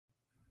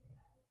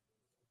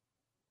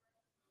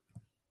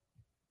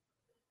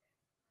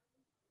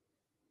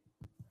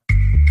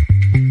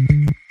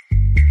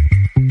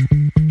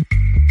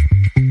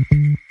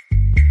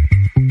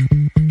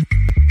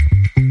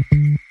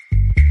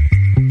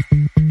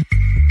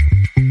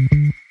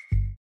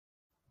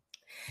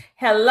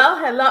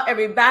Hello,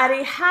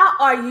 everybody. How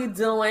are you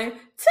doing?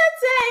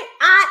 Today,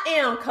 I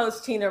am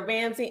Coach Tina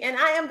Ramsey, and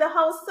I am the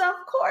host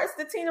of course,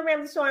 the Tina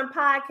Ramsey Show and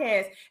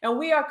Podcast. And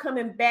we are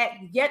coming back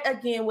yet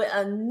again with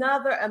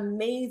another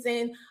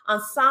amazing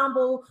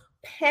ensemble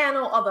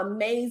panel of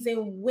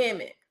amazing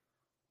women.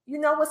 You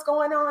know what's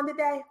going on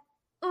today?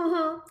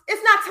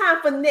 It's not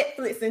time for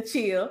Netflix and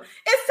chill.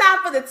 It's time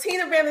for the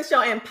Tina Ramsey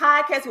Show and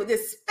Podcast with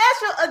this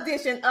special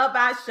edition of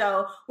our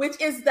show, which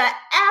is the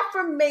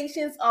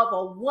Affirmations of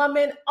a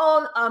Woman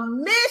on a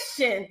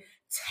Mission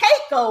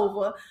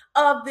takeover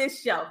of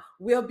this show.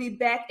 We'll be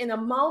back in a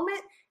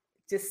moment.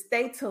 Just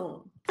stay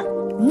tuned.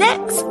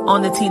 Next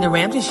on the Tina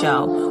Ramsey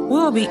Show, we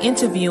will be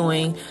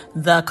interviewing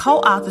the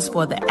co-authors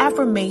for the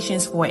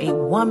Affirmations for a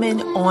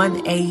Woman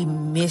on a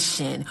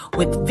Mission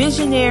with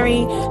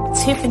visionary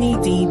Tiffany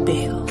D.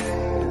 Bell.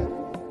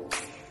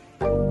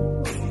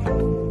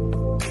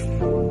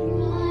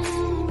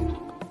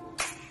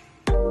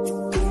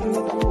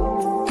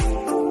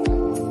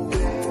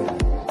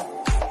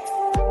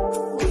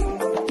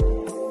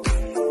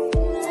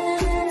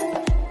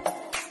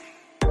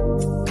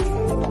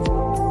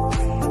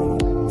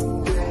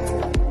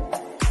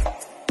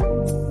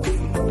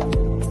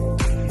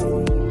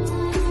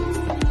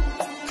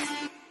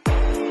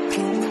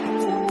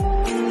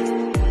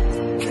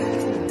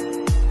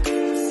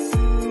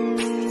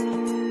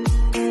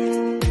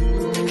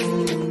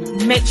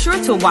 Make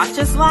sure to watch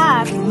us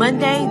live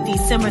Monday,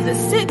 December the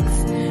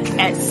 6th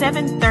at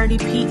 7:30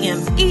 p.m.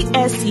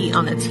 EST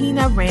on the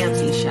Tina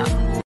Ramsey Show.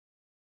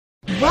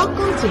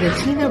 Welcome to the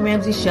Tina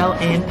Ramsey Show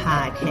and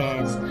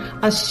Podcast,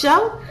 a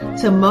show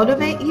to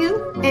motivate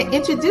you and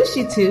introduce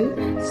you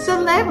to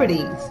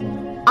celebrities,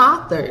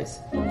 authors,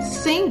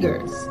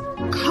 singers,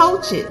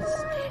 coaches,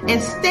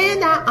 and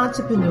standout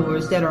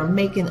entrepreneurs that are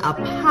making a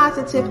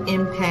positive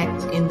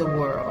impact in the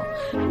world.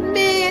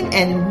 Men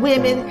and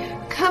women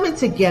coming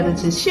together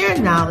to share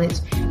knowledge,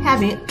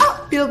 having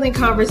upbuilding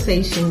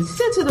conversations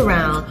centered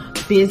around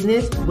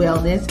business,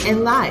 wellness,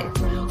 and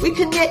life. We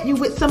connect you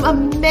with some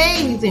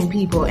amazing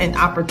people and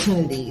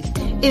opportunities.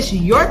 It's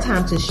your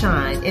time to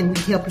shine, and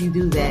we help you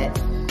do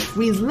that.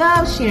 We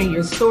love sharing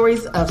your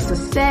stories of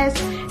success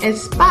and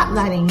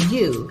spotlighting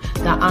you,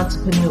 the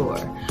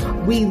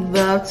entrepreneur. We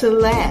love to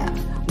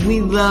laugh. We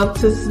love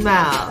to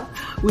smile.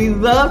 We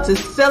love to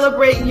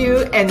celebrate you,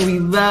 and we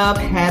love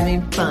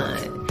having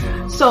fun.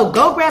 So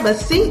go grab a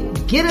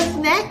seat, get a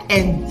snack,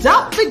 and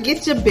don't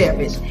forget your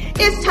beverage.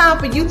 It's time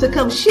for you to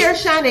come share,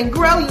 shine, and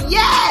grow.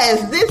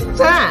 Yes, this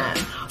time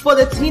for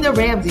the Tina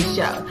Ramsey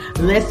Show.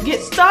 Let's get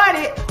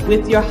started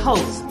with your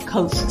host,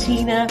 Coach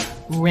Tina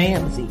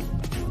Ramsey.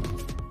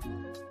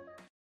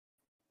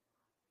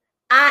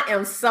 I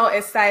am so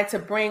excited to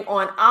bring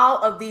on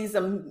all of these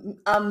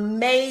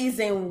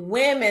amazing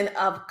women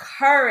of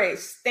courage,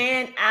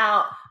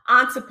 standout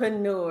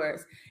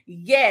entrepreneurs.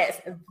 Yes,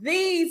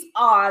 these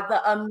are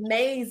the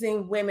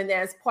amazing women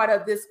that is part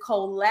of this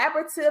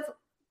collaborative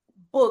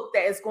book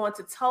that is going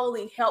to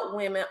totally help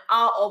women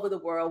all over the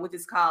world, which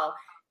is called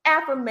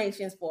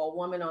Affirmations for a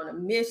Woman on a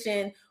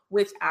Mission,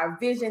 which our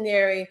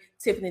visionary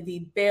Tiffany D.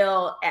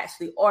 Bell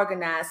actually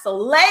organized. So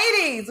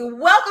ladies,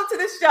 welcome to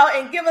the show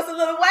and give us a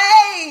little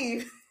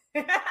wave.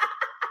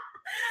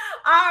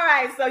 All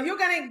right, so you're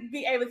going to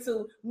be able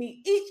to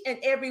meet each and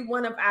every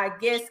one of our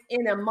guests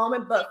in a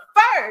moment. But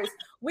first,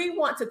 we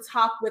want to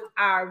talk with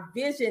our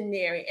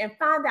visionary and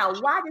find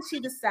out why did she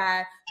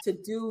decide to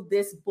do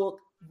this book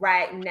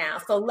right now.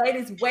 So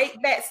ladies,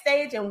 wait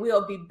backstage and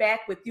we'll be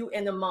back with you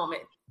in a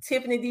moment.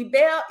 Tiffany D.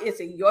 Bell, it's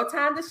your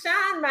time to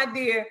shine, my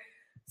dear.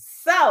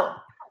 So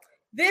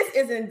this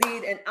is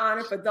indeed an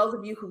honor for those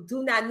of you who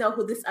do not know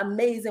who this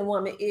amazing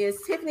woman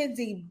is. Tiffany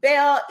D.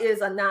 Bell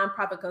is a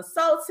nonprofit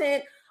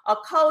consultant, a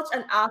coach,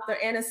 an author,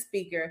 and a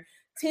speaker.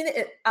 Tina,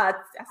 I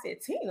said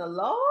Tina,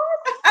 Lord.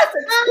 I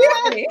said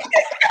Tiffany.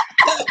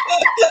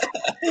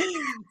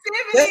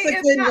 That's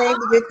a good name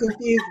to get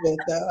confused with,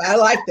 though. I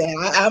like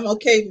that. I'm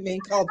okay with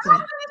being called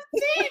Tina.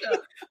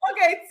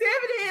 Okay,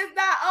 Tiffany is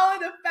not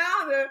only the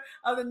founder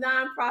of the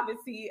nonprofit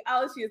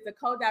CEO, she is the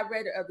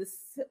co-director of the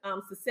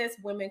Success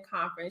Women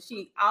Conference.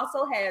 She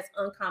also has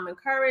Uncommon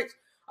Courage,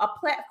 a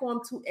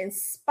platform to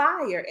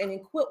inspire and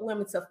equip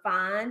women to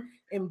find,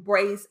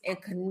 embrace,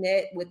 and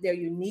connect with their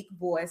unique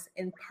voice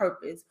and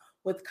purpose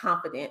with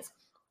confidence.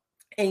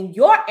 And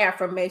your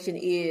affirmation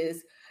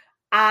is,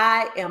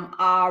 I am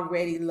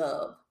already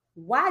loved.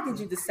 Why did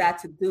you decide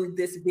to do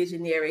this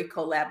visionary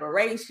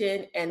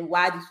collaboration? And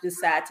why did you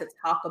decide to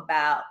talk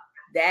about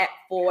that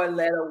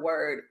 4-letter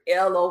word,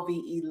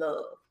 LOVE,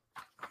 love?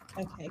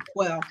 Okay,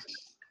 well,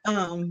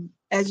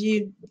 as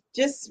you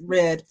just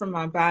read from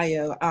my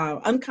bio,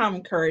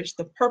 Uncommon Courage,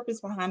 the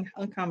purpose behind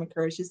Uncommon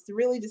Courage is to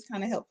really just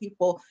kind of help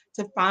people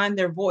to find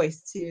their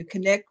voice, to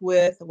connect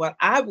with what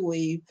I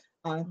believe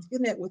to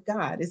connect with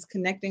God, is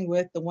connecting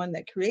with the one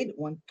that created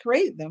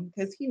them,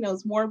 because he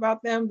knows more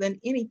about them than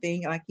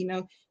anything. Like,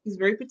 he's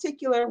very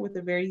particular with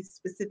the very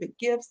specific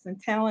gifts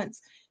and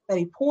talents that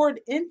he poured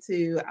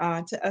into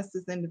to us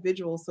as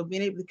individuals. So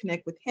being able to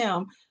connect with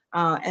him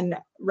and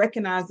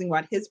recognizing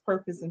what his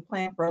purpose and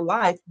plan for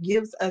life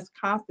gives us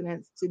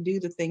confidence to do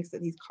the things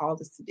that he's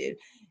called us to do.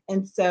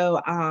 And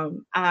so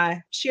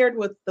I shared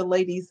with the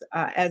ladies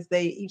as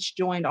they each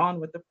joined on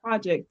with the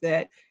project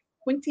that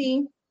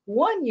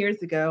 21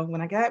 years ago,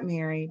 when I got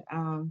married,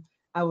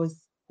 I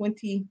was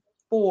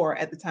 24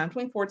 at the time,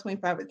 24,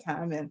 25 at the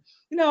time. And,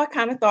 I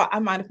kind of thought I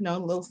might have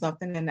known a little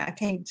something. And I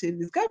came to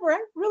discover I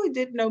really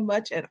didn't know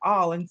much at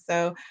all. And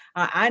so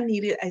I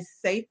needed a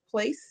safe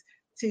place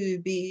to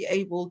be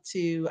able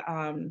to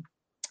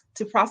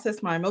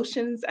process my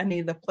emotions. I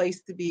needed a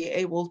place to be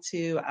able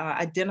to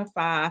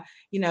identify,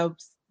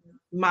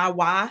 my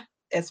why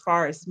as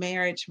far as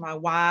marriage, my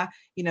why,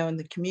 in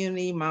the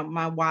community,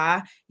 my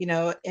why,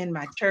 in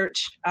my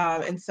church.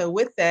 And so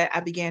with that, I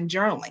began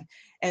journaling.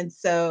 And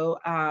so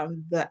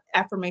the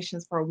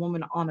affirmations for a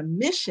woman on a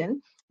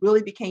mission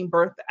really became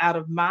birthed out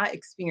of my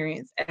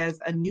experience as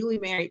a newly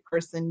married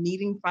person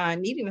needing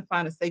to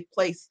find a safe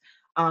place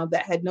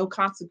that had no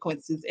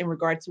consequences in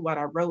regard to what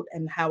I wrote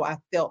and how I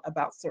felt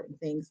about certain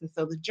things. And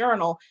so the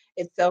journal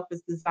itself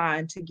is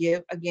designed to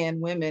give,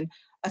 again, women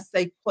a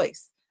safe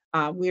place.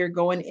 We're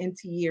going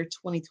into year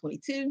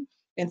 2022.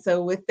 And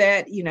so with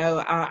that,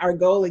 our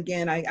goal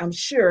again, I'm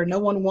sure no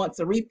one wants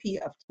a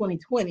repeat of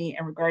 2020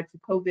 in regard to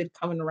COVID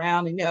coming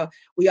around. And,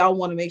 we all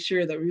want to make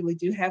sure that we really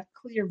do have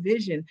clear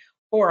vision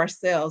for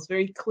ourselves,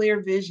 very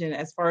clear vision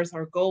as far as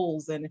our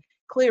goals and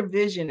clear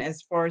vision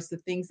as far as the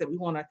things that we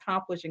want to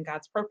accomplish in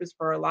God's purpose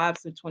for our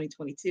lives in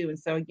 2022. And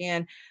so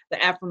again,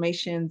 the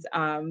affirmations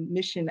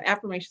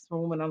affirmations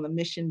for Women on the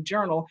Mission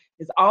journal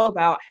is all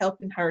about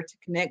helping her to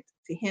connect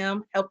to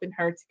him, helping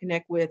her to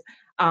connect with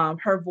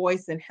her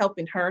voice and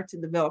helping her to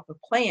develop a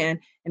plan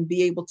and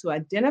be able to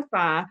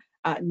identify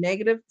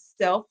negative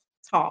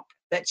self-talk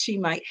that she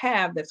might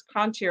have that's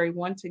contrary,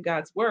 one, to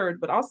God's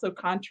word, but also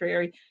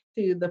contrary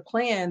to the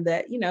plan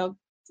that,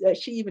 that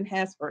she even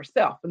has for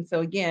herself. And so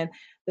again,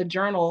 the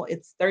journal,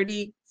 it's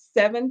 38,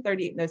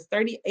 there's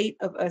 38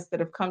 of us that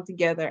have come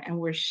together and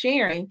we're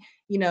sharing,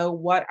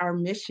 what our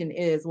mission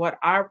is, what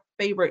our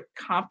favorite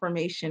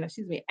affirmation is.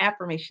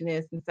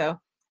 And so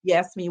you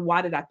asked me,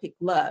 why did I pick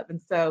love?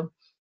 And so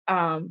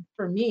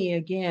for me,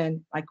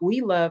 again, like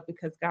we love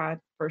because God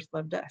first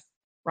loved us.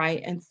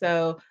 Right. And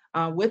so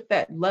with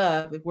that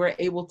love, if we're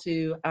able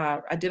to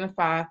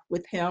identify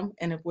with him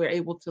and if we're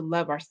able to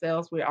love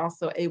ourselves, we're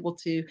also able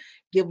to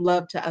give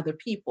love to other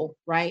people.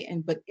 Right.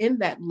 But in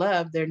that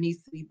love, there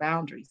needs to be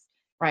boundaries.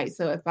 Right.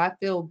 So if I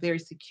feel very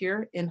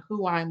secure in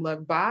who I'm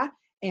loved by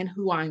and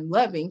who I'm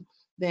loving,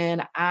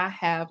 then I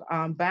have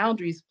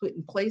boundaries put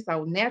in place. I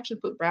will naturally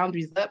put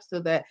boundaries up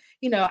so that,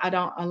 I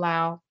don't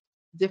allow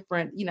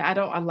I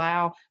don't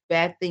allow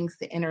bad things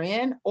to enter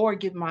in or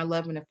give my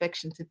love and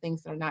affection to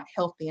things that are not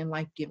healthy and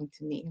life-giving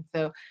to me. And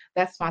so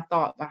that's my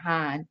thought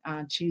behind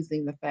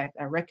choosing the fact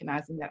of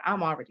recognizing that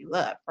I'm already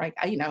loved, right?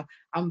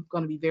 I'm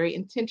going to be very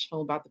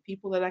intentional about the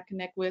people that I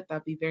connect with.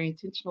 I'll be very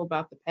intentional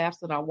about the paths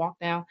that I walk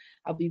down.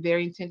 I'll be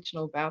very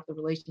intentional about the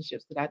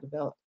relationships that I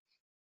develop,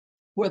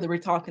 whether we're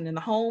talking in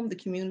the home, the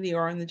community,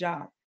 or in the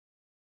job.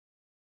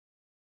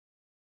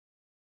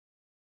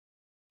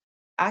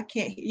 I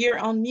can't, you're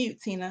on mute,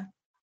 Tina.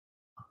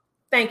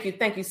 Thank you.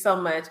 Thank you so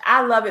much.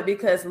 I love it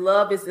because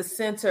love is the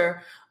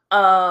center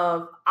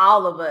of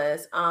all of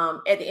us.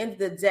 At the end of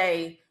the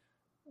day,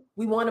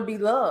 we want to be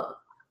loved,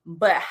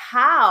 but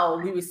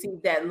how we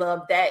receive that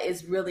love, that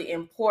is really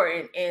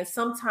important. And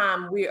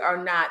sometimes we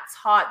are not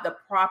taught the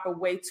proper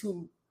way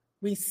to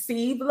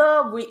receive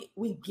love.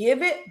 We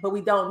give it, but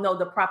we don't know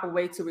the proper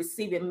way to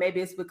receive it.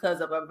 Maybe it's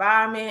because of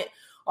environment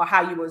or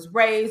how you was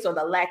raised or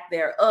the lack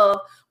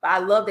thereof. But I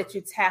love that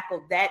you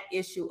tackled that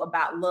issue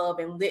about love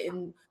and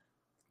letting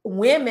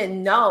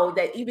women know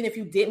that even if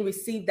you didn't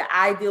receive the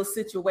ideal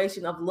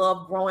situation of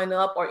love growing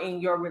up or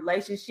in your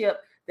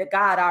relationship, that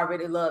God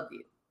already loved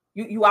you.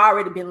 You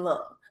already been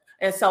loved.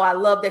 And so I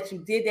love that you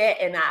did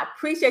that. And I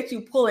appreciate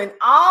you pulling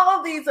all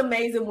of these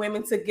amazing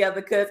women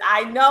together, because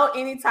I know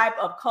any type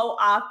of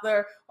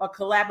co-author or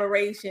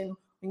collaboration,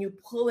 when you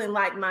pull in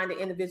like-minded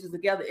individuals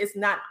together, it's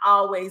not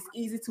always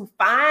easy to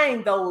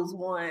find those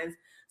ones.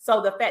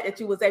 So the fact that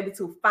you was able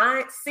to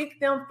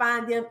seek them,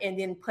 find them, and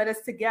then put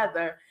us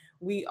together,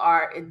 we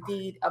are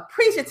indeed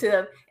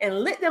appreciative, and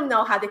let them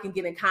know how they can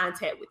get in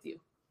contact with you.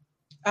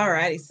 All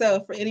righty.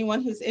 So for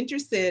anyone who's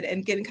interested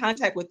in getting in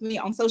contact with me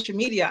on social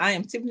media, I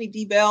am Tiffany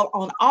D. Bell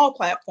on all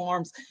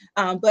platforms.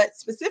 But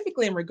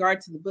specifically in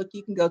regard to the book,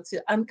 you can go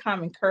to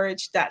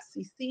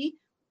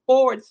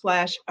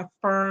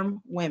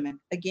uncommoncourage.cc/affirm women.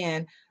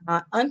 Again,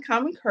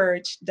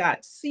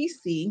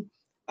 uncommoncourage.cc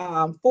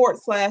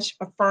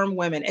 /affirm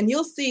women. And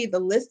you'll see the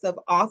list of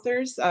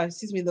authors,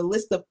 the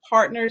list of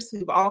partners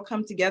who've all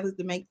come together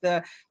to make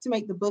the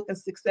book a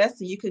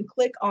success. And you can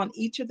click on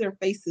each of their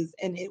faces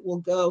and it will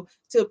go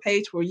to a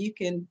page where you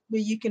can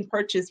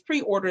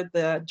pre-order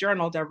the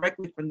journal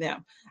directly from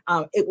them.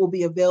 It will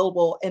be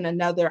available in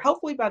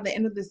hopefully by the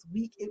end of this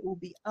week, it will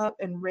be up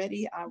and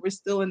ready. We're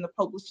still in the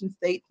publishing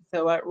state.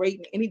 So right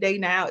any day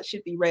now, it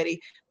should be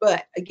ready.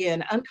 But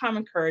again,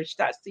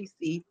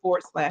 uncommoncourage.cc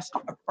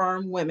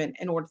 /affirm women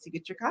in order to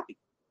get your copy.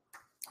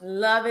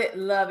 Love it,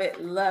 love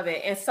it, love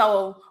it. And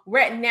so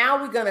right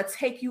now we're going to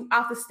take you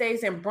off the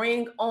stage and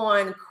bring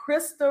on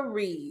Krista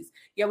Reeves.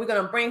 Yeah, we're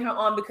going to bring her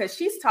on because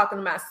she's talking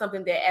about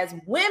something that as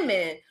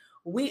women,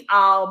 we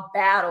all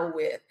battle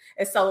with.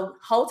 And so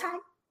hold tight.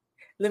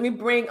 Let me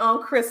bring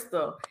on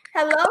Crystal.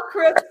 Hello,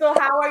 Crystal.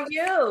 How are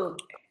you?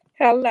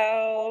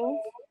 Hello.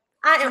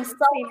 I am so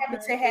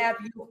happy to have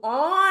you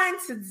on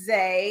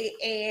today.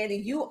 And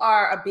you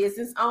are a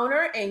business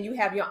owner and you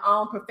have your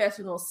own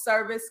professional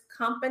service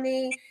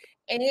company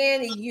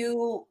and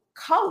you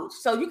coach.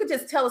 So you could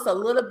just tell us a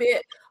little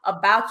bit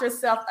about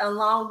yourself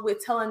along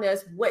with telling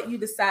us what you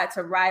decide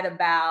to write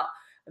about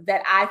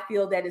that I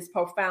feel that is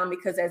profound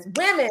because as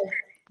women,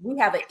 we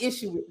have an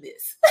issue with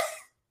this.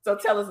 So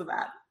tell us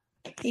about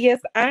it. Yes,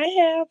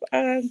 I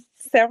have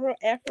several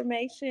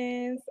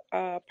affirmations,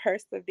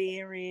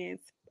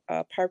 perseverance,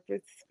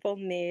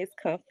 purposefulness,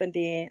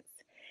 confidence,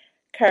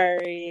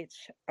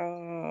 courage,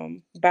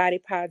 body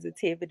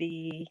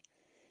positivity,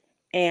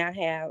 and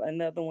I have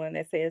another one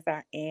that says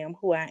I am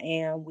who I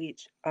am,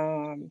 which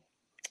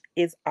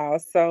is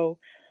also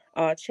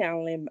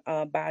channeling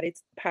body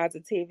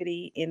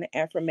positivity in the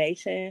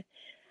affirmation.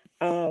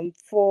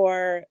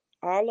 For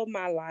all of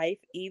my life,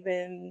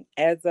 even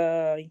as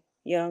a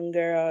young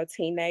girl,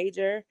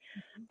 teenager,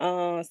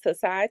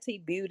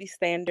 society beauty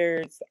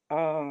standards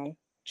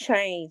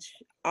change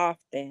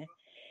often,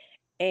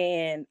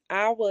 and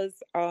I was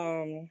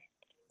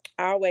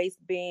always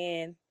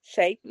been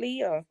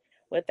shapely or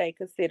what they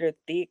consider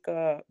thick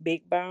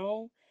big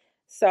bone.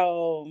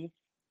 So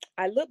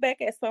I look back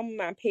at some of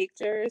my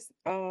pictures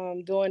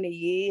during the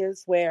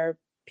years where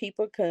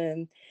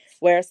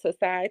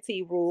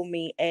society ruled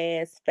me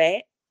as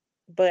fat,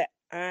 but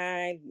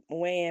I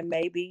weighing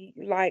maybe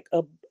like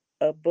a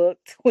buck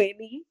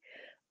 20,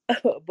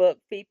 a buck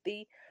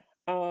 50,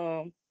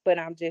 but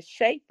I'm just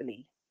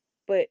shapely,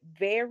 but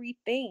very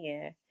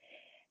thin.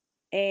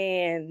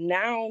 And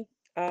now,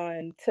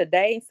 in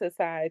today's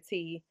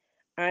society,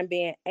 I'm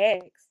being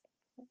asked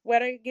where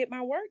to get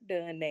my work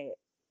done at.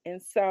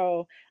 And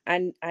so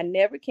I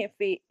never can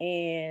fit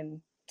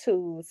in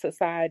to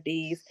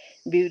society's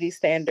beauty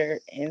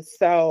standard. And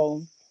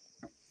so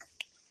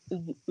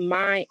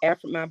my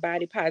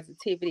body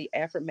positivity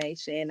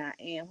affirmation, I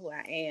am who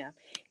I am,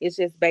 is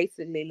just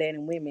basically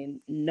letting women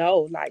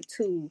know, like,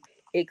 to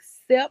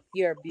accept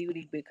your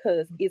beauty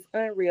because it's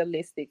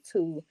unrealistic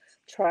to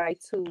try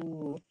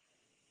to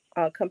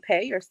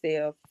compare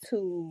yourself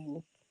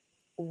to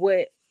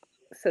what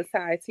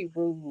society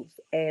rules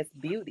as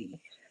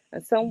beauty.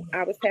 And so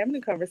I was having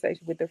a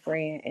conversation with a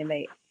friend, and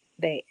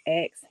they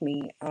asked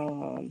me,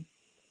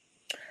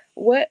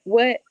 what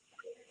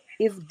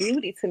is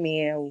beauty to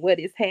me, and what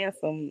is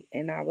handsome?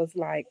 And I was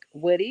like,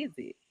 what is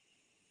it?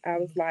 I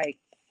was like,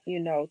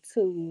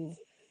 to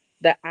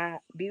the eye,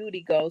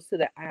 beauty goes to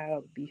the eye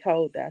of the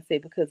beholder. I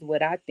said, because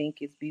what I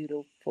think is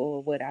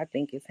beautiful, what I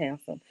think is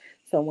handsome,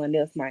 someone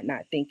else might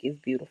not think is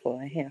beautiful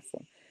and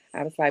handsome.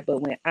 I was like,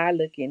 but when I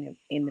look in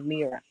the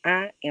mirror,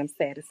 I am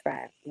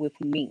satisfied with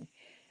me.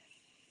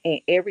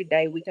 And every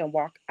day we can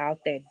walk out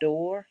that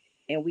door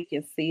and we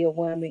can see a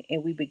woman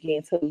and we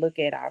begin to look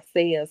at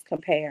ourselves,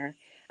 compare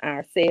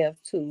ourselves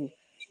to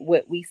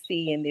what we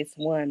see in this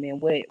woman,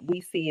 what we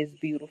see is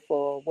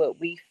beautiful, what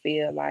we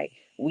feel like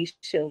we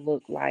should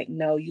look like.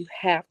 No, you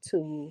have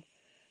to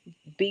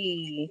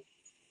be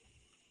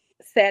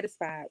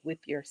satisfied with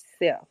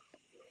yourself.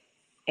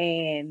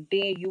 And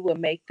then you will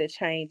make the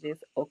changes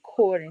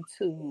according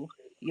to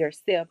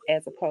yourself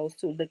as opposed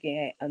to looking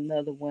at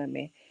another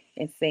woman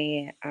and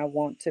saying, I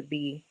want to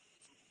be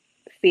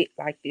fit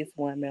like this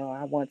woman, or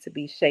I want to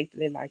be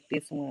shapely like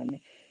this woman,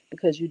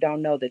 because you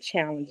don't know the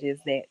challenges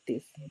that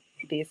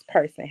this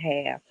person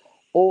have,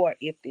 or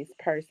if this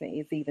person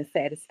is even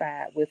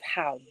satisfied with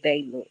how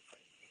they look.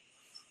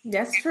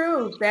 That's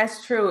true.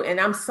 That's true. And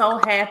I'm so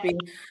happy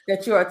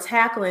that you're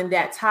tackling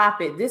that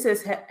topic. This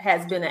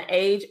has been an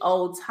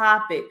age-old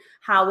topic.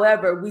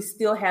 However, we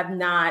still have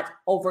not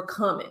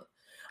overcome it.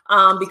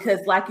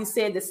 Because like you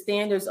said, the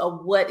standards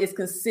of what is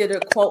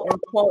considered quote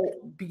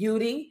unquote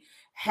beauty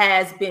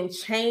has been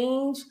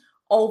changed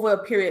over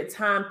a period of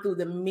time through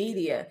the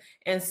media.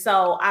 And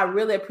so I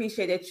really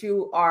appreciate that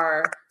you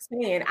are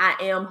saying, I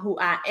am who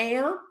I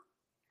am.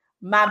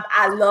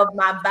 I love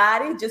my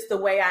body just the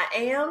way I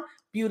am.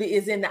 Beauty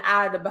is in the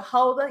eye of the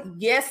beholder.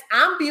 Yes,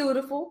 I'm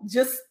beautiful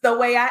just the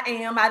way I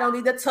am. I don't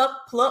need to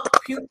tuck,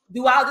 pluck, puke,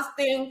 do all this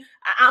thing.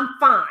 I'm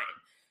fine.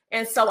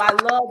 And so I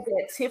love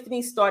that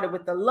Tiffany started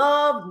with the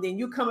love, and then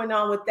you coming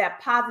on with that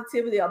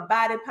positivity or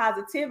body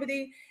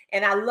positivity.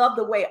 And I love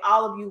the way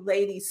all of you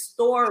ladies'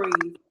 stories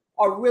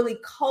are really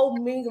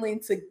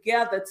co-mingling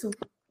together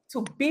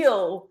to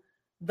build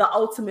the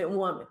ultimate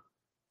woman.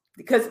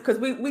 Because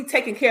we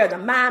taking care of the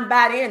mind,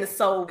 body, and the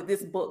soul with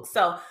this book.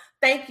 So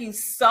thank you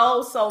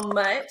so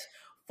much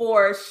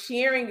for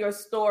sharing your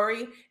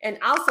story, and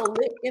also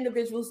let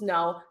individuals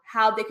know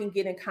how they can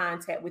get in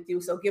contact with you.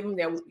 So give them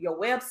your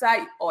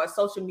website or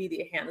social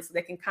media handle so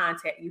they can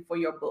contact you for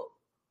your book.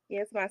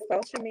 Yes, my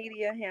social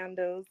media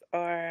handles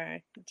are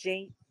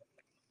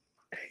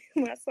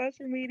my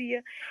social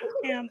media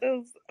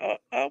handles.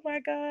 Oh my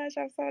gosh,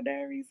 I'm so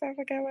nervous. I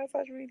forgot my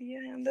social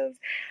media handles.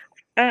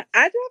 I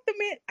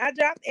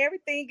dropped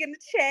everything in the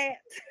chat.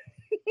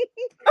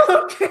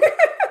 Okay.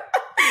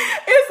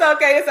 It's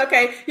okay. It's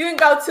okay. You can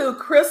go to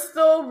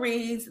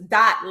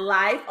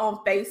crystalreads.life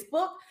on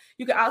Facebook.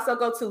 You can also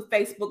go to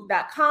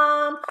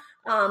facebook.com,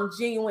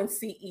 Genuine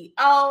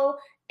CEO.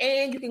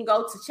 And you can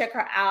go to check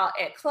her out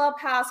at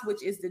Clubhouse,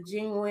 which is the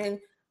Genuine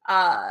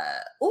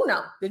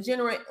the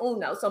Genuine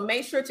Uno. So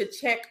make sure to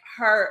check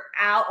her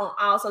out on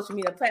all social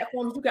media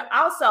platforms. You can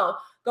also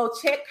go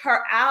check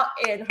her out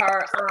in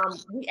her.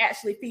 We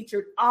actually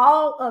featured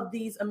all of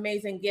these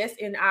amazing guests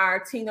in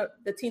our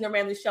the Tina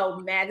Ramsey Show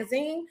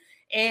magazine.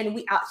 And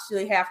we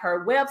actually have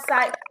her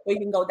website where you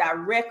can go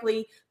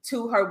directly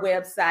to her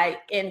website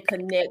and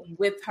connect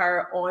with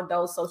her on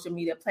those social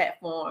media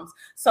platforms.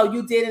 So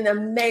you did an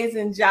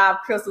amazing job,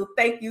 Crystal.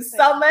 Thank you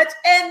so much.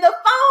 And the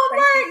phone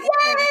worked.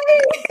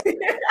 Yay!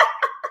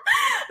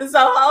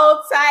 So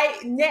hold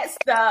tight.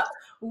 Next up,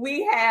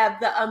 we have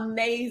the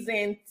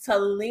amazing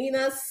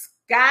Talina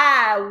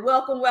Sky.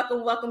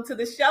 Welcome to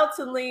the show,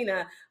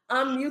 Talina.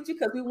 Unmute you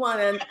because we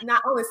want to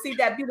not only see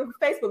that beautiful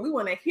face, but we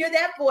want to hear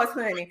that voice,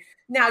 honey.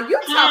 Now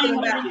you're talking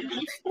about,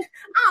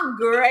 I'm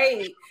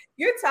great.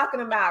 You're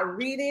talking about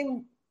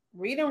reading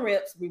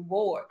Reaps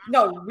reward.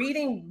 No,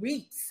 reading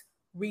Reaps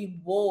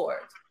reward.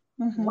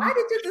 Mm-hmm. Why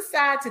did you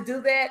decide to do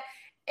that?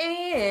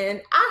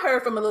 And I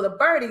heard from a little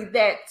birdie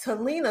that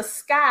Talina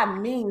Sky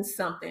means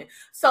something.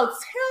 So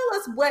tell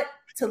us what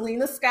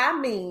Talina Sky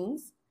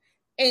means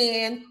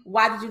and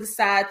why did you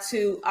decide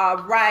to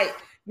write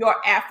your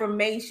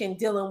affirmation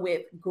dealing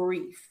with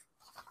grief?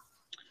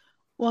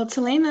 Well,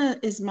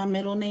 Talina is my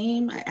middle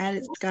name. I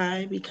added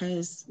Sky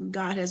because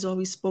God has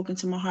always spoken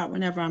to my heart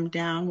whenever I'm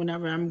down,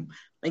 whenever I'm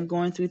like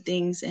going through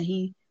things. And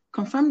he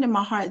confirmed in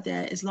my heart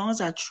that as long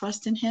as I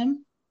trust in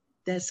him,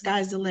 that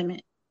sky's the limit.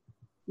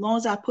 As long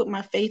as I put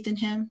my faith in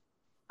him,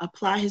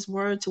 apply his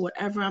word to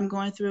whatever I'm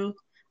going through,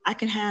 I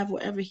can have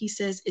whatever he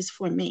says is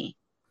for me.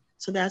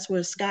 So that's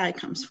where Sky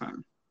comes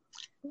from.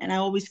 And I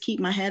always keep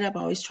my head up.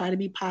 I always try to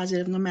be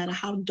positive no matter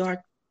how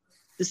dark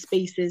the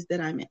space is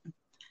that I'm in.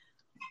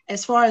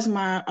 As far as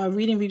my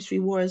Reading Reaps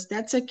Rewards,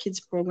 that's a kids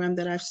program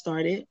that I've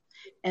started.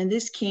 And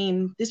this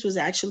was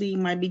actually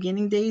my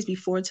beginning days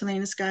before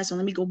Talina Sky. So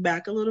let me go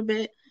back a little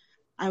bit.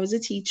 I was a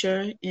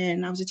teacher,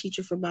 and I was a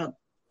teacher for about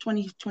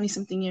 20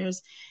 something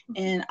years.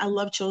 And I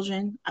love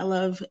children. I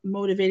love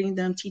motivating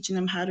them, teaching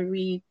them how to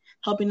read,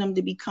 helping them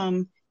to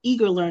become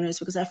eager learners,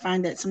 because I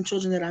find that some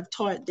children that I've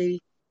taught, they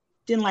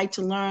didn't like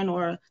to learn,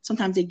 or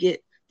sometimes they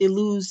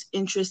lose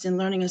interest in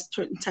learning a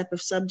certain type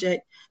of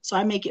subject. So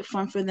I make it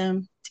fun for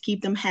them to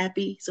keep them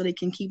happy so they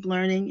can keep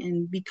learning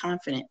and be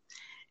confident.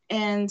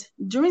 And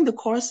during the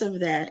course of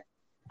that,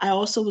 I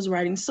also was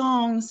writing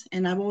songs,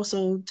 and I've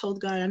also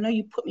told God, I know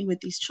you put me with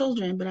these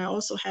children, but I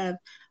also have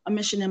a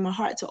mission in my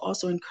heart to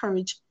also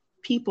encourage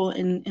people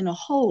in a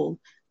whole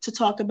to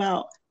talk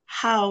about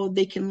how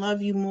they can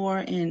love you more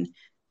and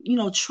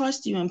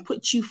trust you and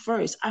put you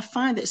first. I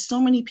find that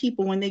so many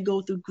people, when they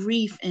go through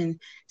grief and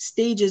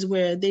stages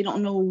where they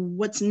don't know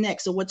what's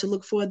next or what to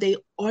look for, they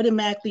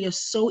automatically are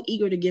so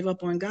eager to give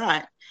up on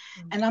God.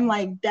 Mm-hmm. And I'm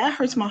like, that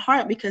hurts my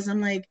heart, because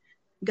I'm like,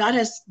 God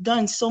has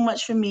done so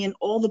much for me in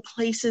all the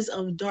places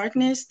of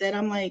darkness that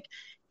I'm like,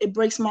 it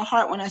breaks my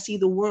heart when I see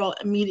the world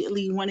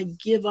immediately want to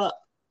give up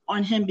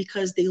on him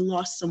because they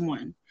lost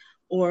someone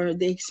or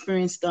they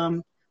experienced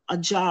a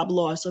job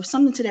loss or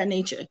something to that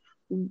nature.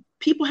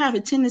 People have a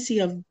tendency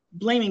of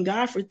blaming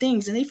God for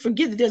things, and they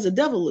forget that there's a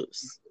devil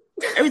loose.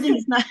 Everything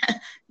is not,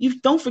 you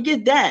don't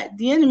forget that.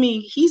 The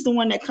enemy, he's the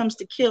one that comes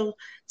to kill,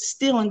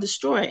 steal, and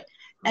destroy.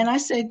 And I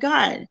said,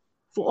 God,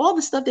 for all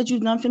the stuff that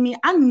you've done for me,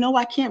 I know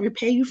I can't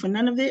repay you for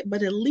none of it,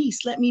 but at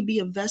least let me be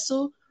a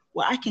vessel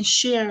where I can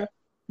share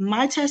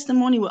my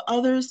testimony with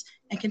others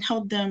and can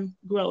help them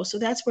grow. So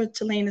that's what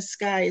Talina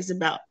Sky is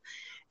about.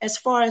 As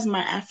far as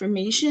my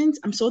affirmations,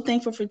 I'm so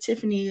thankful for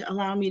Tiffany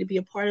allowing me to be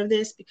a part of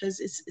this, because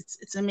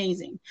it's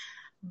amazing.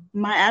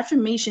 My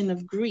affirmation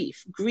of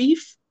grief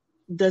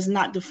does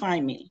not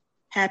define me.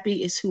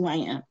 Happy is who I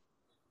am.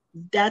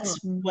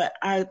 That's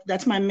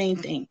my main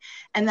thing.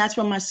 And that's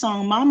where my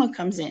song Mama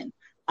comes in.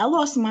 I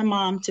lost my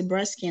mom to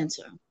breast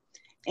cancer.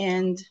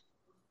 And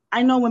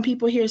I know when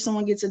people hear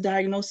someone gets a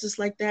diagnosis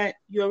like that,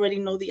 you already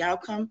know the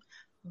outcome.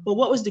 But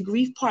what was the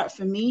grief part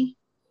for me?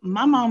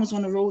 My mom was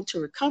on the road to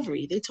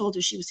recovery. They told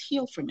her she was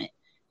healed from it.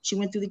 She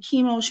went through the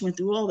chemo, she went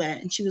through all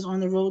that, and she was on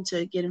the road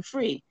to getting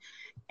free.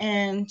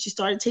 And she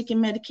started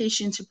taking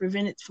medication to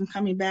prevent it from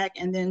coming back.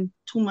 And then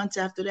 2 months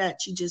after that,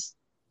 she just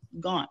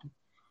gone.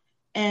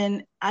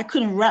 And I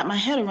couldn't wrap my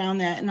head around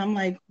that. And I'm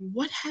like,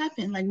 what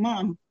happened? Like,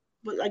 Mom,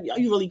 are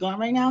you really gone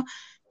right now?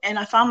 And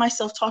I found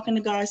myself talking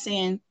to God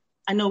saying,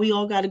 I know we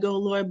all got to go,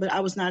 Lord, but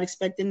I was not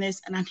expecting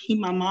this. And I need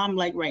my mom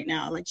like right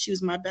now. Like, she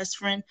was my best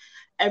friend,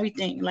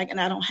 everything. Like, and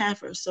I don't have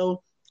her.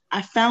 So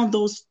I found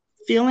those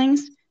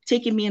feelings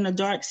taking me in a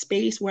dark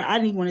space where I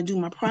didn't want to do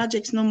my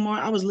projects no more.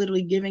 I was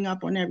literally giving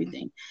up on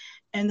everything.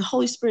 And the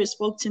Holy Spirit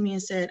spoke to me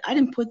and said, I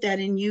didn't put that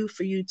in you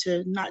for you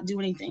to not do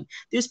anything.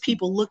 There's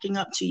people looking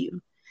up to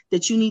you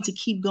that you need to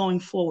keep going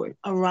forward.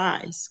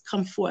 Arise,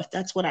 come forth.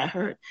 That's what I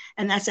heard.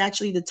 And that's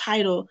actually the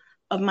title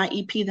of my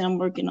EP that I'm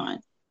working on.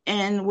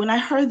 And when I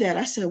heard that,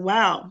 I said,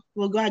 wow,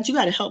 well, God, you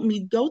got to help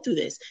me go through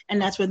this.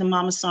 And that's where the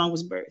Mama song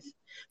was birthed.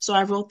 So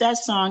I wrote that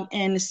song,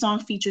 and the song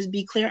features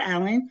B. Claire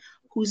Allen,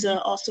 who's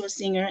also a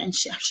singer, and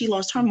she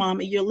lost her mom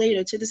a year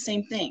later to the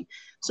same thing.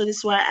 So this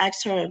is why I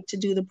asked her to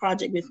do the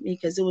project with me,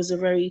 because it was a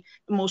very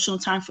emotional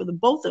time for the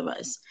both of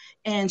us.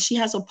 And she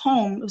has a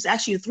poem. It was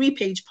actually a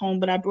 3-page poem,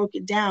 but I broke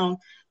it down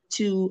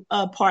to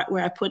a part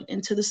where I put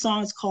into the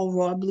song. It's called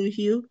Raw Blue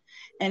Hue,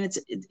 and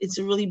it's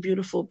a really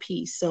beautiful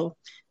piece. So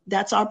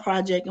that's our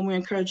project, and we're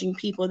encouraging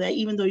people that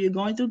even though you're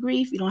going through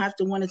grief, you don't have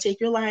to want to take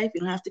your life,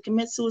 you don't have to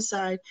commit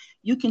suicide.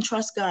 You can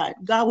trust God.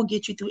 God will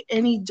get you through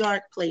any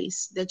dark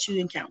place that you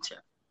encounter.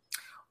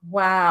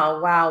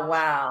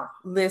 Wow.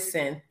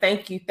 Listen,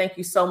 thank you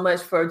so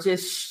much for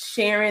just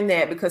sharing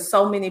that, because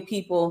so many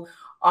people,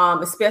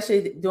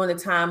 especially during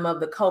the time of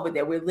the COVID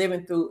that we're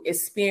living through,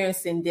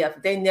 experiencing death.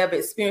 They never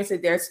experienced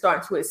it. They're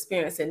starting to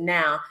experience it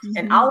now. Mm-hmm.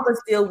 And all of us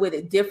deal with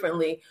it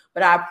differently.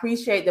 But I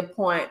appreciate the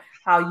point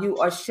how you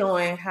are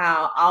showing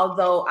how,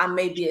 although I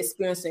may be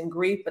experiencing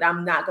grief, but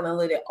I'm not going to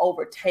let it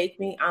overtake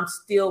me. I'm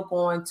still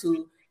going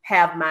to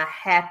have my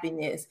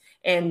happiness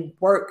and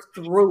work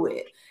through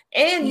it.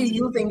 And you're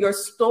using your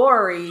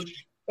story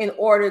in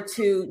order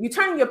to, you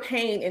turn your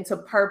pain into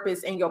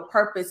purpose and your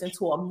purpose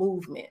into a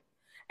movement.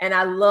 And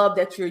I love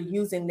that you're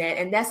using that.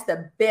 And that's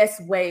the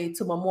best way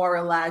to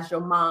memorialize your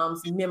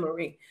mom's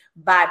memory,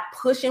 by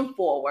pushing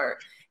forward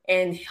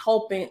and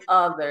helping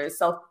others.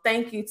 So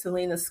thank you,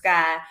 Talina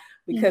Sky,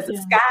 because the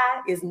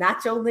sky is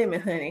not your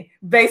limit, honey,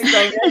 based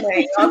on your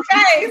name.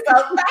 Okay,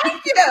 so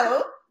thank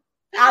you.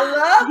 I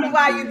love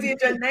why you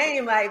did your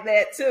name like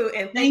that too.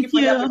 And thank you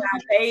for helping our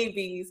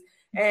babies.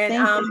 And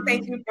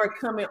thank you for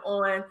coming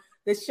on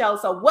the show.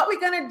 So what we're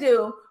going to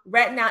do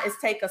right now is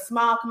take a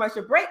small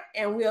commercial break,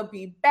 and we'll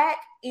be back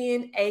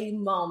in a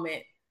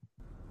moment.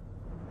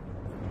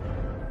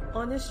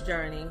 On this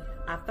journey,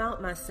 I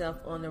found myself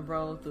on the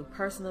road through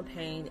personal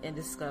pain and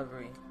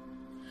discovery.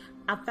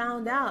 I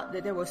found out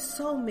that there were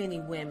so many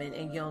women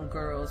and young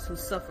girls who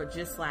suffered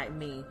just like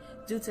me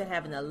due to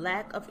having a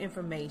lack of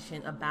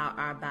information about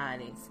our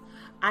bodies.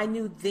 I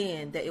knew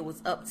then that it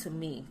was up to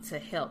me to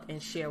help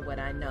and share what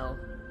I know.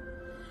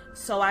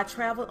 So I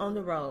traveled on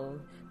the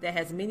road that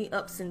has many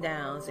ups and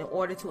downs in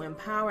order to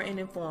empower and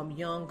inform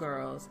young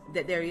girls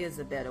that there is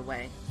a better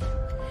way.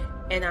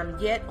 And I'm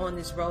yet on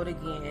this road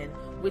again,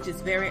 which is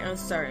very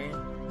uncertain,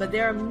 but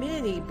there are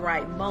many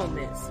bright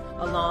moments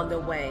along the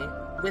way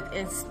with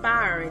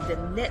inspiring the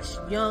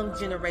next young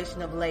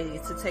generation of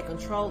ladies to take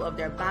control of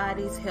their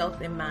bodies,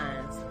 health, and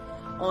minds.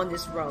 On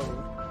this road,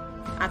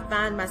 I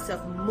find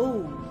myself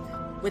moved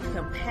with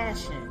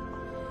compassion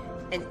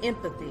and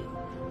empathy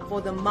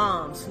for the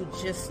moms who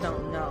just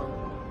don't know.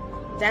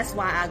 That's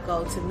why I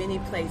go to many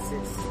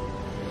places,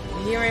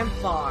 near and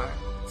far,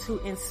 to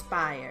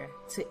inspire,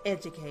 to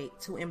educate,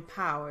 to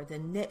empower the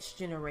next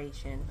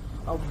generation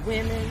of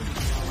women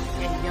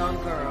and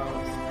young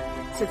girls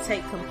to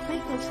take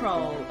complete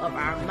control of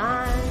our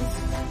minds,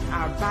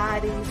 our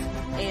bodies,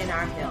 and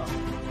our health.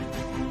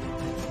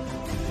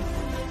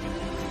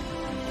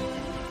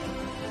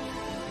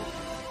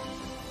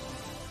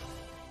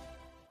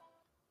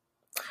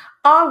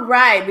 All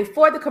right,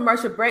 before the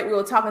commercial break, we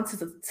were talking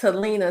to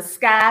Talina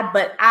Sky,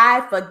 but I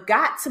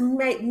forgot to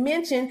make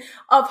mention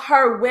of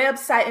her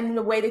website and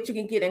the way that you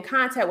can get in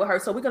contact with her.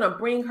 So we're going to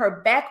bring her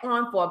back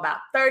on for about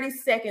 30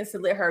 seconds to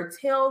let her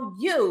tell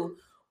you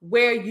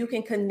where you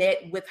can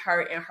connect with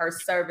her and her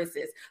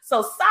services.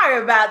 So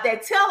sorry about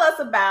that. Tell us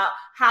about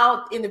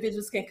how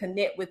individuals can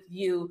connect with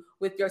you,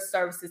 with your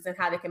services, and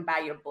how they can buy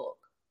your book.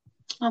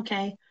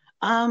 Okay.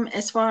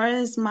 As far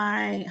as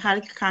how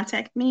to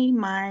contact me,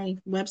 my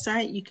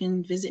website, you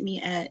can visit me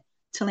at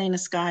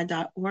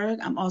talinasky.org.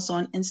 I'm also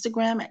on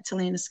Instagram at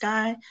Talina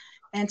Sky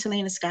and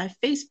Talina Sky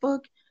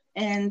Facebook.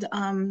 And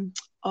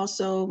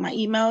also my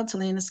email,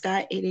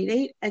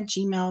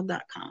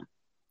 talinasky888@gmail.com.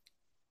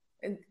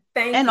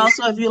 Thank and you.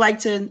 Also, if you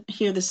like to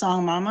hear the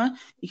song Mama,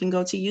 you can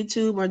go to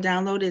YouTube or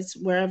download it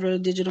wherever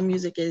digital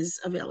music is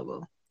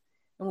available.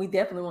 And we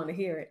definitely want to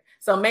hear it.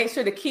 So make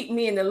sure to keep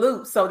me in the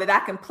loop so that I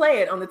can play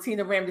it on the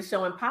Tina Ramsey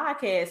Show and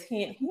podcast.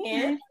 Hint,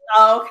 hint.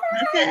 Okay.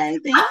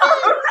 Thank you.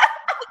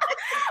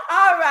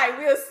 All right.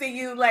 We'll see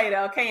you later.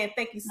 Okay. And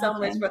thank you so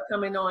much for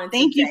coming on.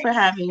 Thank you for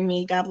having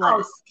me. God bless.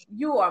 Oh,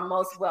 you are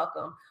most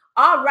welcome.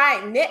 All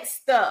right.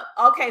 Next up.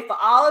 Okay. For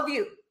all of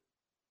you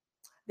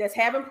that's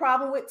having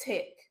problem with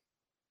tech,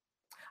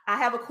 I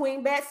have a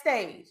queen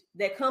backstage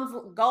that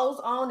goes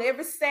on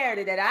every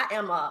Saturday that I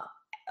am a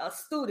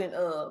student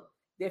of.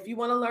 If you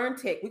want to learn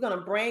tech, we're going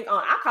to bring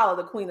on, I call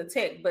her the queen of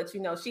tech, but she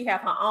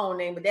have her own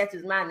name, but that's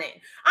just my name.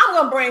 I'm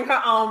going to bring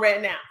her on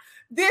right now.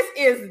 This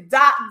is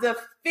Dr.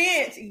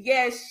 Finch.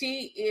 Yes,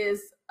 she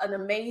is an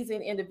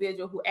amazing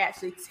individual who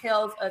actually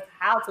tells us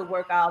how to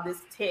work all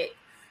this tech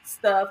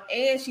stuff.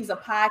 And she's a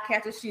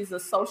podcaster. She's a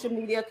social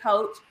media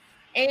coach.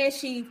 And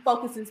she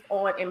focuses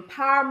on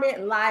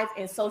empowerment, life,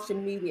 and social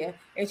media.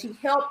 And she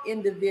helps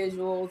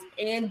individuals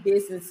and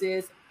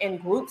businesses and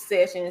group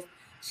sessions.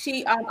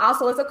 She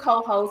also is a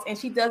co-host, and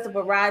she does a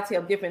variety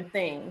of different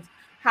things.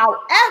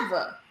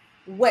 However,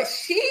 what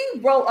she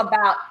wrote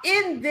about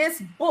in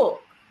this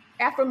book,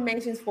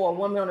 Affirmations for a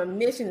Woman on a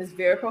Mission, is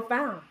very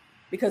profound,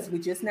 because we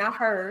just now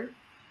heard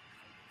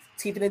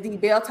Tiffany D.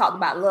 Bell talked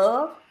about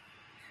love.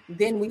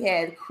 Then we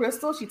had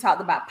Crystal. She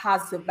talked about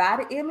positive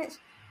body image.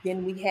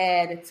 Then we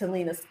had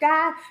Talina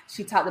Sky.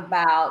 She talked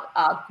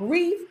about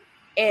grief.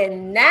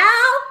 And now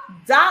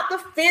Dr.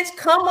 Finch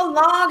come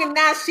along, and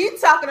now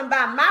she's talking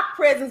about my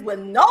presence will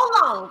no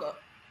longer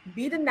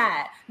be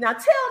denied. Now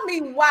tell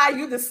me why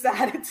you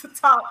decided to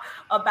talk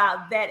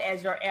about that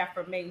as your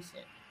affirmation.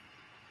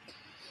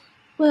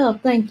 Well,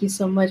 thank you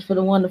so much for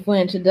the wonderful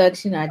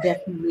introduction. I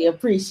definitely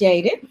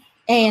appreciate it.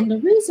 And the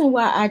reason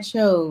why I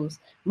chose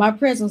my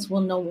presence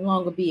will no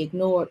longer be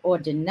ignored or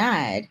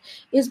denied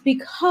is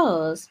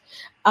because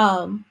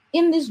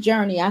in this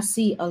journey, I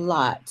see a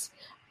lot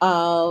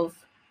of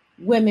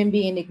women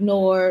being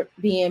ignored,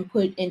 being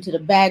put into the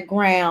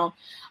background,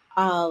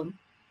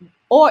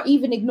 or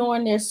even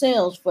ignoring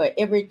themselves for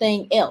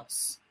everything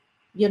else.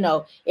 You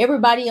know,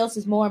 everybody else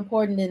is more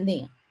important than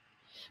them.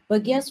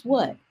 But guess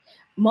what?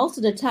 Most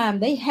of the time,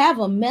 they have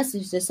a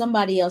message that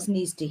somebody else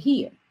needs to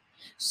hear.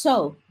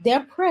 So their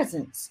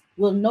presence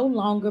will no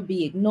longer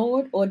be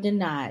ignored or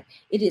denied.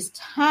 It is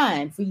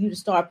time for you to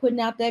start putting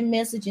out that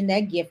message and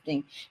that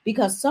gifting,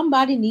 because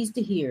somebody needs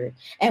to hear it.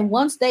 And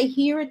once they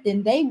hear it,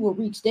 then they will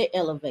reach their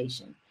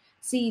elevation.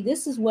 See,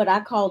 this is what I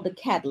call the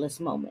catalyst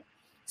moment.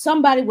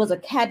 Somebody was a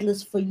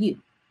catalyst for you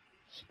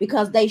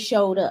because they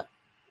showed up.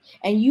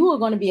 And you are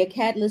going to be a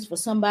catalyst for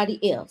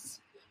somebody else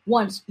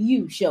once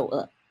you show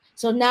up.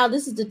 So now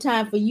this is the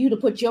time for you to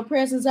put your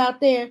presence out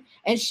there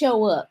and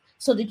show up,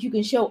 so that you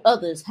can show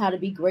others how to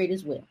be great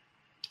as well.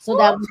 So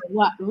that was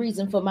the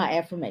reason for my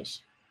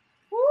affirmation.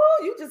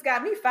 Ooh, you just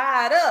got me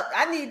fired up.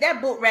 I need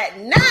that book right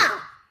now.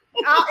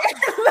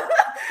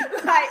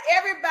 Like,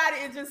 everybody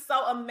is just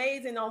so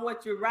amazing on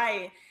what you're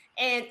writing.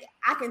 And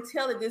I can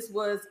tell that this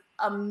was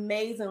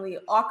amazingly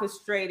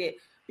orchestrated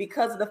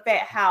because of the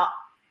fact how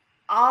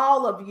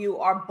all of you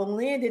are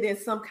blended in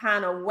some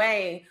kind of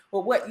way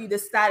with what you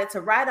decided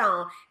to write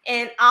on.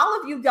 And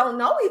all of you don't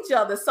know each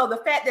other. So the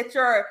fact that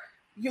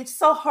you're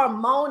so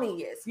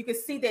harmonious, you can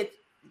see that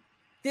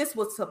this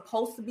was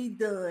supposed to be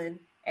done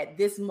at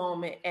this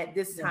moment, at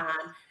this time,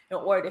 in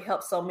order to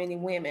help so many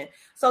women.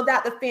 So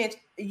Dr. Finch,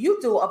 you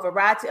do a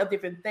variety of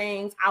different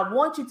things. I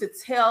want you to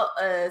tell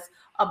us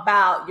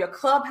about your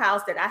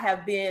clubhouse that I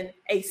have been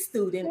a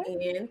student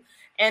in,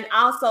 and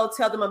also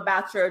tell them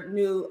about your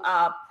new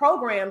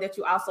program that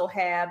you also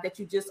have that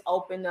you just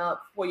opened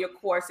up for your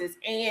courses.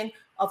 And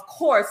of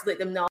course, let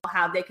them know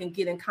how they can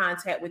get in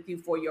contact with you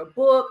for your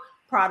book,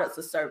 products,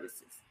 or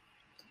services.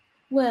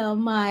 Well,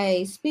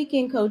 my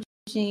speaking,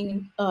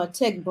 coaching,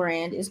 tech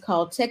brand is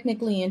called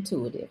Technically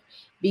Intuitive,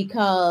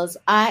 because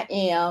I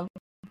am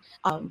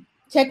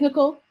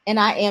technical and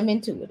I am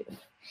intuitive.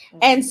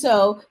 And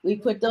so we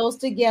put those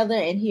together,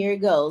 and here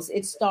it goes.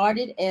 It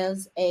started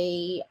as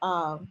a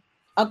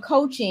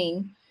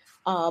coaching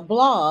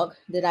blog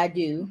that I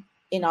do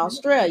in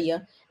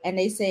Australia. And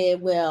they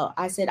said, well,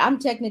 I said, I'm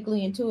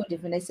technically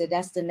intuitive. And they said,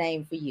 that's the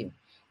name for you.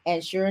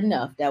 And sure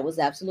enough, that was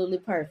absolutely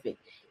perfect.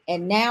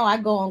 And now I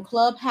go on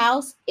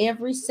Clubhouse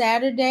every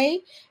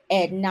Saturday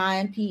at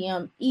 9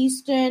 p.m.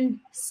 Eastern,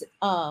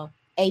 8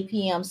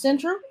 p.m.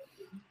 Central.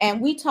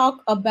 And we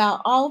talk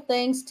about all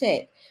things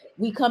tech.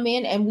 We come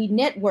in and we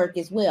network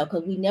as well,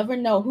 because we never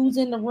know who's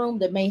in the room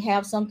that may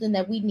have something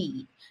that we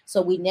need.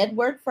 So we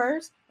network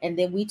first, and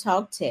then we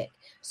talk tech.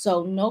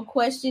 So no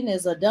question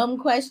is a dumb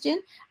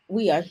question.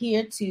 We are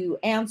here to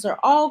answer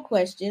all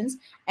questions.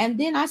 And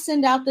then I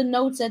send out the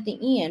notes at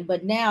the end.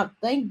 But now,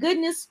 thank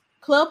goodness,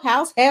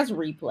 Clubhouse has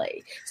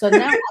replay. So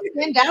now I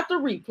send out the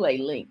replay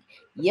link.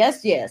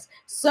 Yes.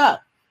 So,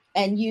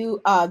 and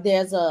you,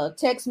 there's a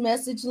text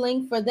message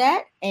link for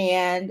that,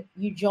 and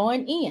you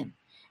join in.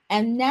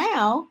 And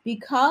now,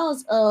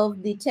 because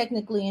of the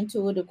technically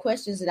intuitive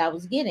questions that I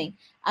was getting,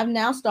 I've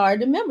now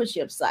started a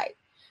membership site.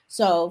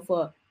 So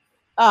for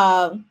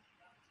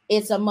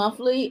it's a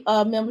monthly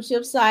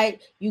membership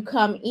site. You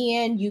come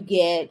in, you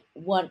get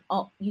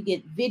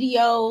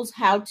videos,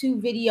 how-to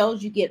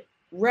videos, you get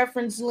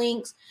reference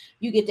links,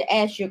 you get to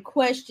ask your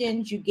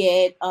questions, you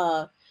get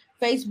a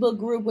Facebook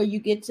group where you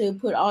get to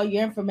put all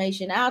your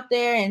information out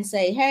there and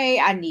say, hey,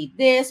 I need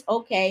this.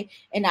 Okay.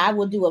 And I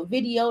will do a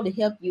video to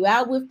help you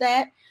out with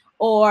that.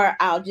 Or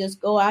I'll just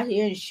go out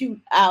here and shoot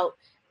out.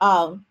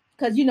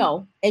 Because, you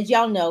know, as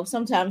y'all know,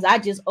 sometimes I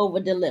just over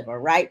deliver,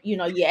 right? You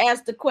know, you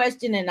ask the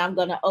question and I'm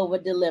going to over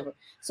deliver.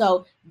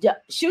 So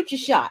shoot your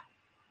shot,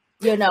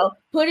 you know,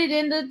 put it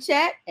in the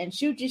chat and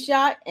shoot your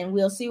shot, and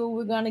we'll see what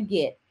we're going to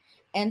get.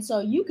 And so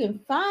you can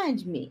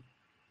find me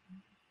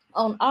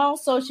on all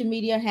social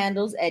media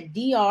handles at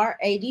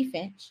DRAD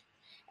Finch.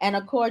 And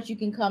of course, you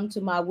can come to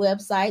my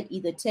website,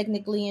 either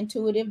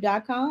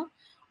technicallyintuitive.com,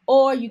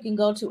 or you can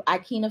go to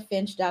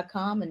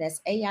IkenaFinch.com, and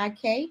that's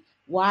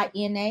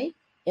AIKYNA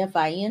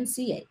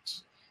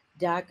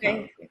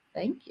FINCH.com.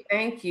 Thank you.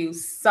 Thank you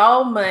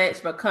so much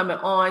for coming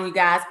on, you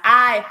guys.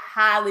 I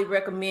highly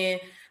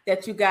recommend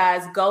that you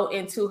guys go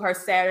into her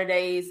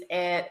Saturdays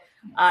at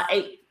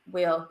 8.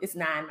 Well, it's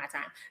 9 my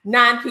time,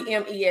 9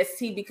 p.m.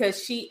 EST,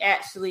 because she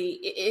actually,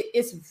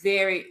 it's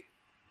very,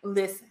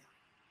 listen,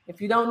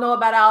 if you don't know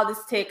about all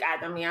this tech,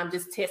 I mean, I'm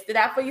just test it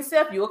out for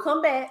yourself. You'll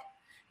come back.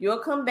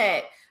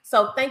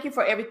 So thank you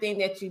for everything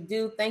that you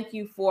do. Thank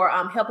you for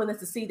helping us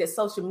to see that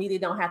social media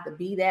don't have to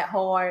be that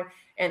hard,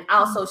 and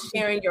also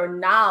sharing your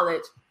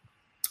knowledge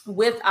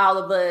with all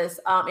of us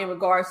in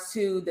regards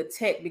to the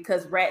tech,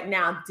 because right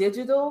now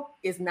digital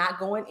is not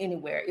going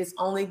anywhere. It's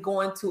only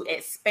going to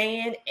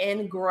expand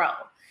and grow.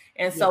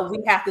 And so we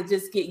have to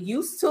just get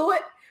used to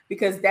it,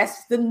 because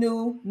that's the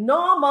new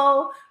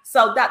normal.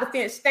 So Dr.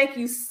 Finch, thank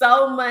you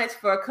so much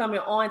for coming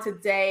on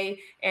today.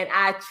 And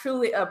I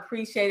truly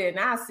appreciate it. And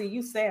I'll see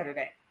you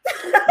Saturday.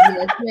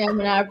 Yes, ma'am.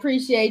 And I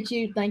appreciate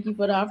you. Thank you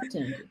for the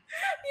opportunity.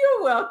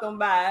 You're welcome.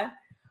 Bye.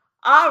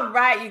 All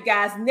right, you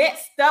guys.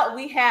 Next up,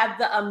 we have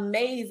the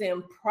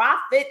amazing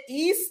Prophet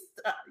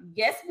Easter.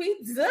 Yes, we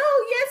do.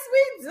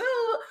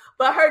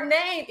 But her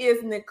name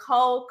is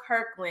Nicole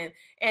Kirkland,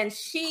 and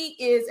she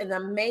is an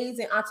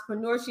amazing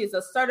entrepreneur. She is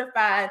a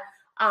certified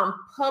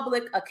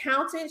public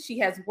accountant. She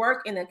has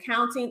worked in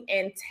accounting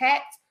and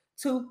tax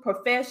to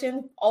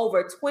profession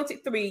over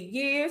 23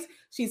 years.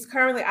 She's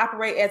currently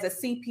operating as a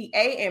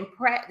CPA and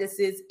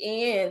practices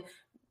in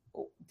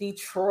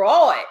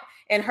Detroit.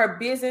 And her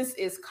business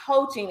is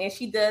coaching, and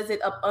she does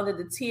it up under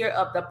the tier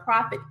of the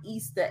Prophet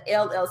Easter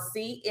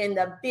LLC in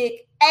the big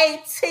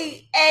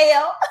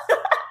ATL.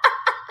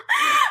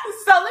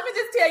 So let me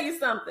just tell you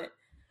something.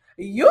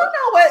 You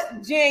know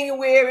what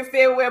January,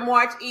 February,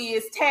 March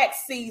is,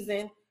 tax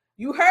season.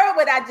 You heard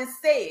what I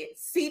just said.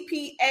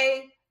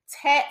 CPA,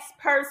 tax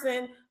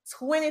person,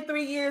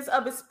 23 years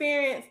of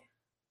experience,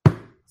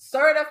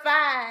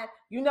 certified.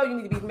 You know you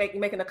need to be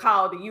making a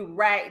call to you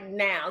right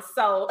now.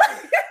 So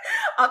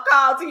a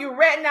call to you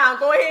right now.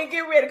 Go ahead and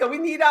get ready, because we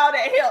need all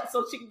that help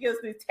so she can get us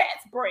these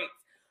tax breaks.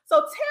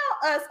 So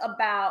tell us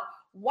about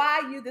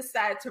why you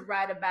decided to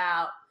write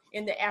about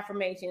in the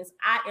affirmations.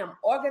 I am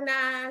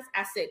organized.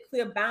 I set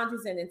clear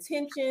boundaries and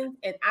intentions,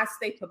 and I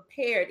stay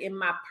prepared in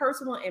my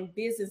personal and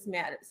business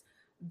matters.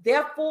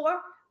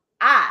 Therefore,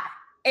 I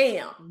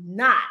am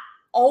not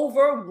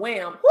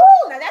overwhelmed.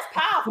 Woo, now that's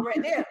powerful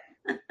right there.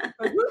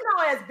 But you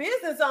know, as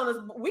business owners,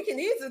 we can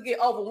easily get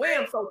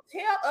overwhelmed. So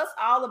tell us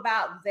all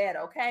about that,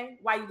 okay?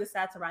 Why you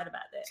decided to write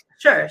about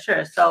that?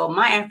 Sure. So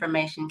my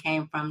information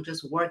came from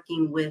just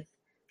working with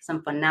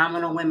some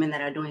phenomenal women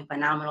that are doing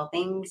phenomenal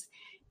things.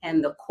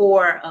 And the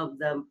core of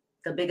the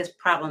biggest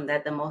problem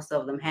that the most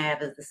of them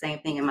have is the same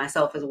thing, in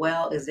myself as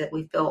well, is that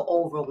we feel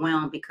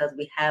overwhelmed because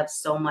we have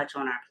so much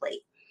on our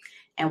plate.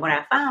 And what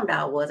I found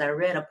out was, I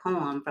read a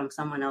poem from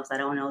someone else, I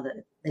don't know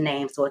the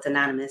name, so it's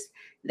anonymous,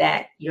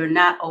 that you're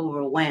not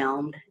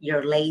overwhelmed,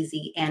 you're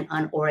lazy and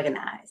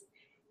unorganized.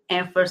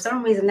 And for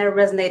some reason that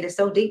resonated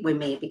so deep with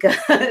me, because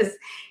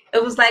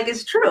it was like,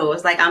 it's true.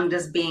 It's like I'm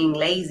just being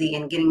lazy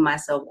and getting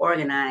myself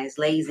organized,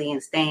 lazy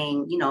and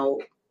staying,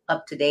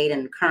 up to date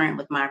and current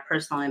with my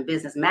personal and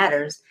business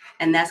matters.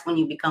 And that's when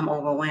you become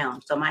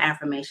overwhelmed. So my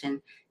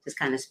affirmation just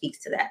kind of speaks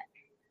to that.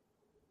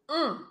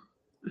 Ooh,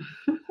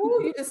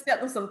 you just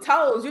stepped on some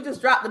toes. You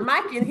just dropped the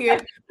mic in here.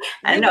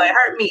 I know, it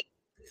hurt me.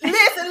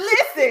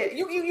 Listen.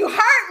 You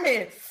hurt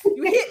me.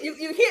 You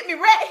hit me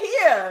right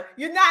here.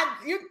 You're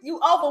not you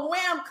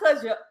overwhelmed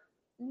because you're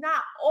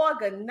not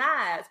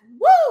organized.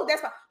 Woo!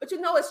 That's fine. But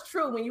it's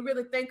true when you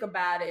really think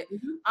about it.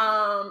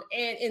 And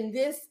in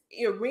this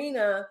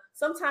arena,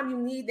 sometimes you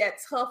need that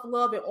tough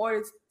love in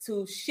order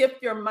to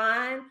shift your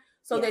mind,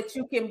 so that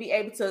you can be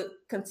able to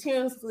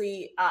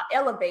continuously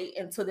elevate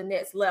into the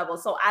next level.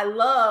 So I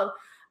love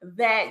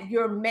that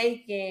you're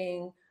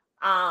making,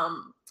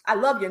 I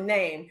love your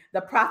name,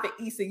 the Prophet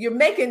Easter. You're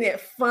making it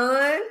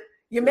fun.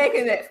 You're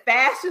making it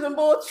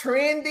fashionable,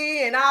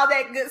 trendy, and all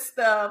that good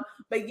stuff.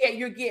 But yet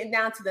you're getting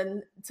down to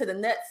the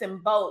nuts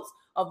and bolts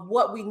of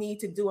what we need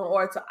to do in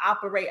order to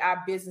operate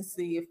our business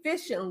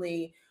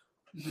efficiently.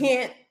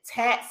 Hint,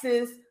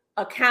 taxes,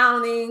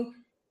 accounting.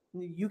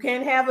 You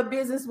can't have a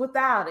business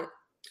without it.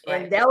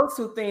 Right. And those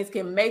two things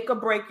can make or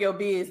break your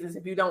business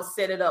if you don't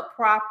set it up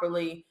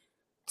properly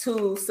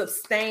to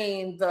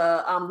sustain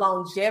the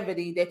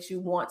longevity that you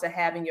want to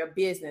have in your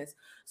business.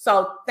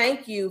 So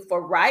thank you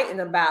for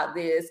writing about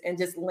this and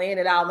just laying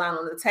it all out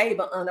on the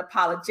table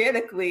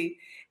unapologetically.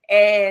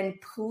 And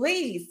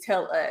please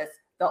tell us,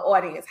 the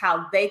audience,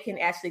 how they can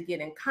actually get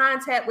in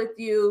contact with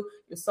you,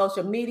 your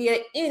social media,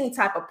 any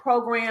type of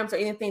programs or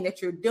anything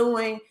that you're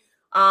doing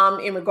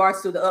in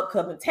regards to the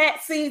upcoming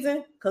tax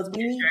season, because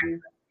we need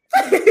you.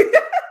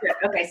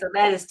 Okay, so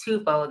that is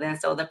twofold. And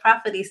so the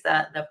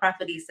Prophetista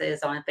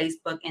is on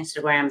Facebook,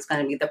 Instagram. It's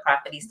going to be the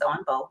Prophetista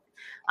on both.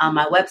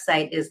 My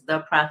website is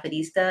the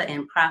Prophetista,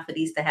 and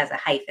Prophetista has a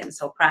hyphen.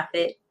 So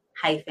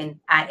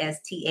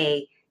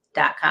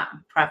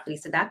prophet-ista.com,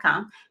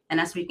 prophetista.com. And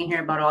that's where you can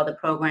hear about all the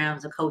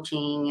programs, the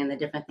coaching, and the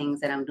different things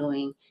that I'm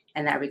doing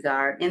in that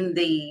regard. In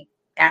the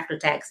after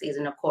tax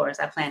season, of course,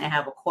 I plan to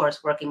have a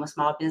course working with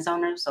small business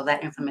owners. So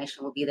that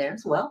information will be there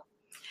as well.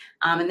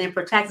 And then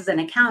for taxes and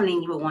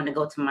accounting, you will want to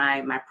go to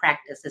my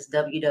practice. It's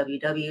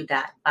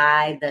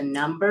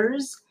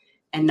www.bythenumbers,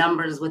 and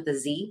numbers with a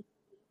Z,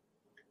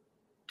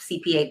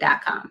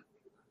 CPA.com.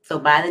 So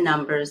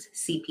bythenumbers,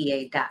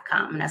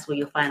 CPA.com. And that's where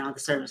you'll find all the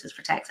services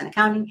for tax and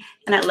accounting.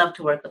 And I'd love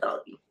to work with all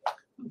of you.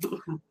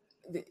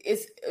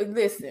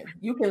 Listen,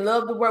 you can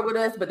love to work with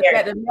us, but the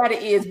fact of the matter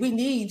is we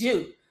need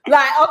you.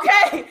 Like,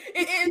 okay,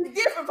 it's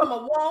different from a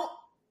want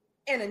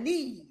and a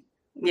need.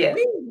 Yeah.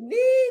 We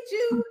need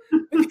you.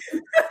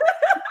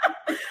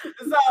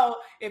 So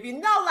if you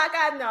know, like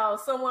I know,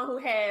 someone who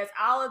has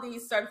all of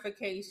these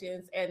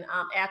certifications and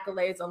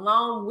accolades,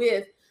 along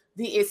with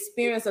the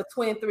experience of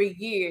 23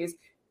 years,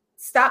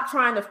 stop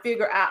trying to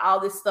figure out all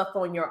this stuff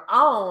on your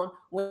own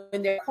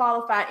when there are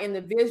qualified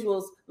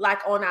individuals like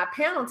on our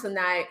panel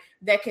tonight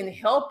that can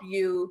help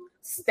you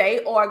stay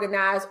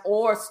organized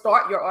or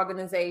start your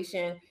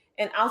organization,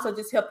 and also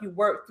just help you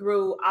work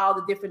through all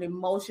the different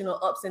emotional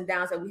ups and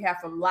downs that we have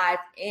from life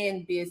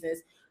and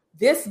business.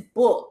 This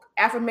book,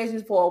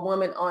 Affirmations for a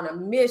Woman on a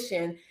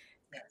Mission,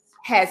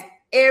 has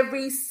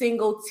every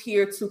single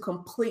tier to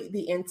complete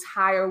the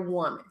entire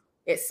woman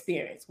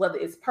experience, whether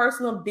it's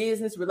personal,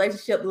 business,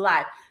 relationship,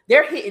 life.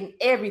 They're hitting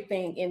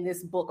everything in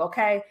this book,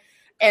 okay?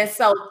 And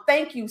so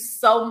thank you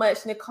so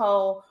much,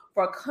 Nicole,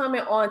 for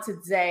coming on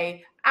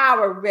today,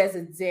 our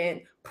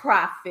resident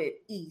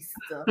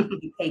prophetessa.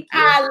 Thank you.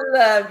 I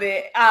love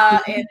it.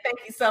 And thank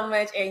you so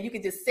much. And you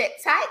can just sit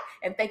tight.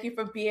 And thank you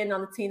for being on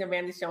the Tina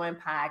Ramsey Show and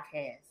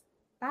podcast.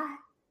 Bye.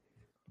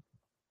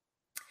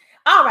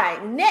 All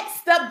right.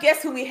 Next up,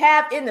 guess who we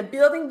have in the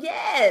building?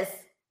 Yes.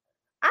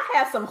 I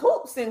have some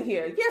hoops in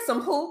here. Yes,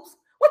 some hoops.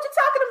 What you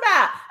talking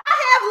about? I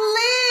have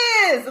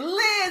Liz.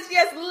 Liz,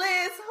 yes,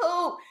 Liz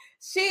Hoop.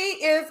 She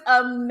is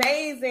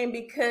amazing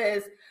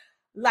because,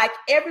 like,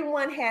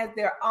 everyone has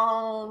their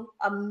own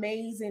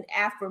amazing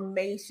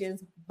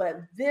affirmations, but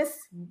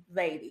this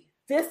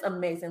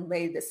amazing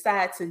lady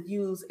decided to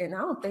use, and I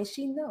don't think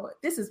she know it.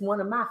 This is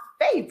one of my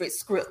favorite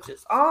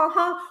scriptures.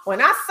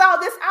 When I saw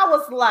this, I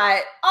was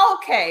like,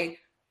 okay,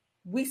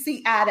 we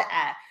see eye to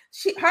eye.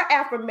 Her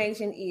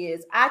affirmation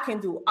is, I can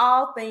do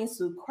all things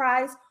through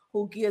Christ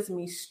who gives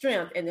me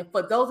strength. And then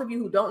for those of you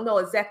who don't know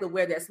exactly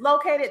where that's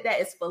located, that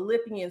is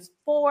Philippians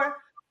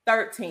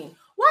 4:13.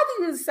 Why did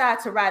you decide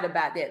to write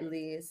about that,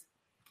 Liz?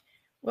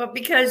 Well,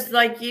 because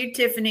like you,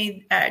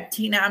 Tiffany,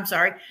 Tina, I'm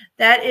sorry,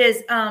 that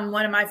is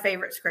one of my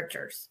favorite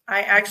scriptures.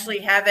 I actually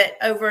have it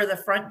over the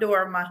front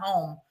door of my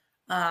home,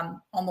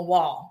 on the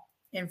wall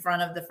in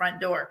front of the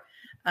front door,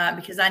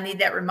 because I need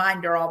that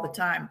reminder all the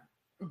time.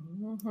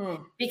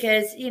 Mm-hmm.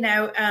 Because,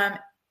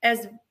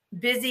 as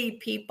busy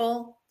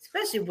people,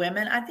 especially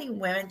women, I think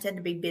women tend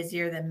to be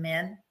busier than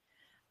men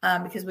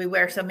because we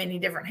wear so many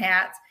different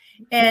hats.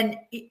 And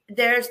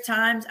there's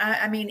times,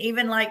 I mean,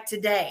 even like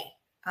today,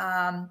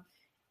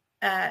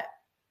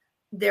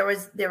 there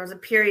was a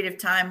period of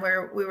time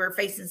where we were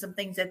facing some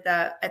things at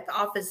the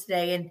office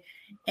today,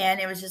 and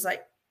it was just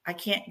like, I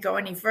can't go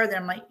any further.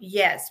 I'm like,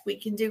 yes, we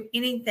can do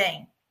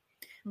anything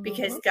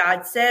because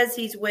God says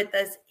he's with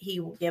us.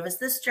 He will give us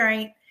the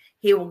strength.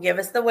 He will give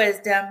us the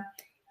wisdom,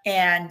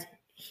 and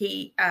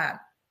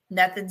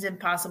nothing's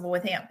impossible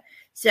with him.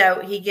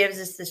 So he gives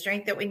us the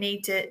strength that we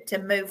need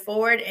to move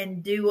forward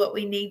and do what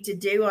we need to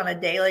do on a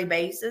daily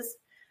basis.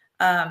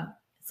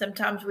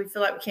 Sometimes we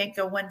feel like we can't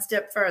go one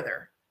step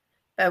further,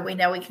 but we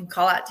know we can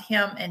call out to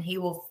him and he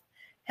will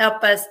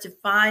help us to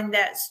find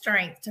that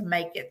strength to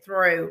make it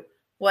through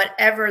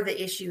whatever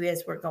the issue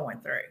is we're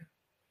going through.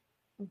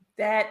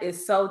 That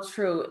is so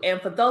true. And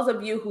for those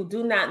of you who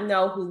do not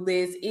know who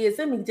Liz is,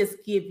 let me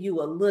just give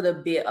you a little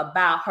bit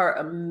about her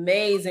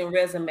amazing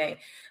resume.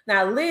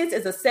 Now, Liz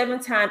is a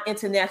 7-time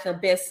international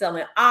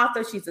best-selling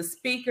author. She's a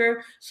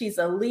speaker. She's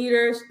a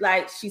leader.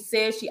 Like she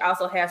said, she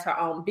also has her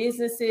own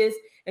businesses,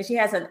 and she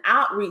has an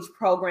outreach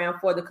program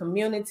for the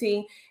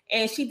community.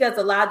 And she does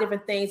a lot of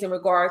different things in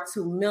regard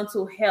to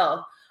mental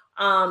health,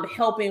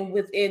 helping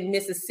within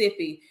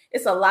Mississippi.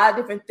 It's a lot of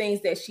different things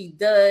that she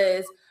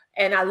does.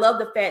 And I love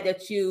the fact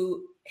that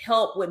you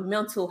help with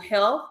mental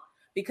health,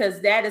 because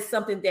that is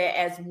something that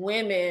as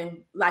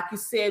women, like you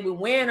said, we're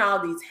wearing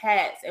all these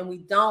hats and we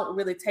don't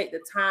really take the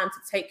time to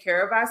take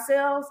care of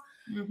ourselves.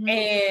 Mm-hmm.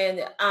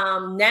 And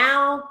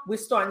now we're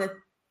starting to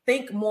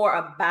think more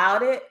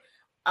about it.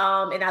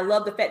 And I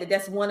love the fact that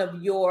that's one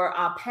of your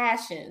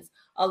passions,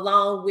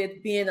 along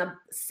with being a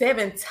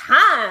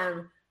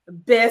 7-time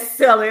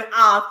best-selling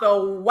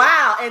author.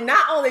 Wow. And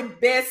not only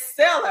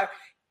bestseller,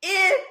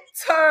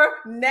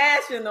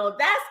 international.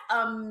 That's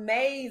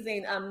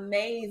amazing,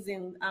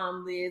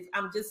 Liz.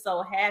 I'm just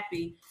so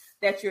happy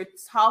that you're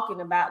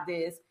talking about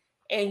this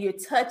and you're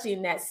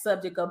touching that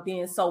subject of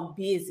being so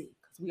busy,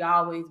 because we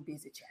always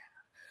busy, child.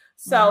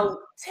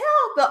 So tell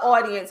the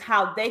audience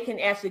how they can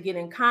actually get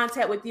in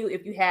contact with you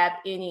if you have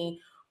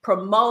any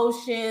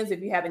promotions,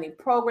 if you have any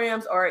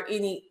programs or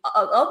any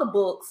other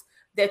books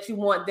that you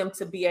want them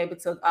to be able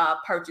to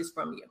purchase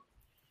from you.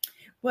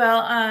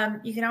 Well,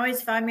 you can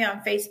always find me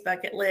on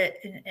Facebook at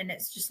and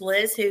it's just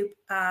Liz Hoop.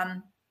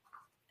 And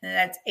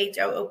that's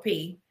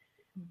HOOP,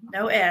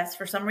 no S.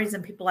 For some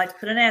reason, people like to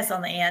put an S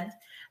on the end.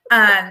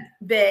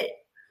 But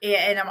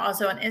and I'm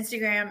also on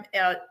Instagram,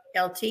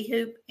 LT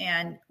Hoop,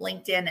 and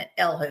LinkedIn at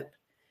L Hoop.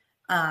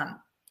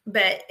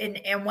 But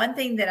one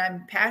thing that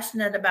I'm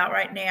passionate about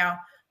right now,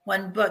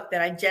 one book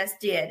that I just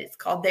did, it's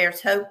called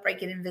There's Hope,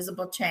 Breaking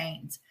Invisible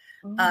Chains.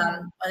 One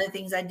of the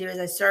things I do is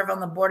I serve on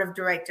the board of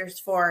directors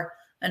for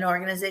an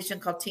organization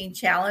called Teen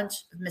Challenge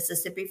of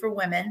Mississippi for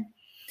Women.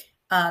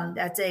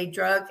 That's a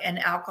drug and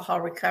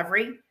alcohol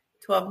recovery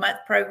 12-month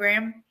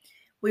program.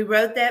 We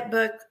wrote that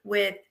book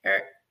with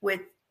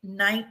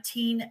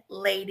 19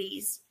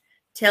 ladies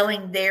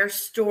telling their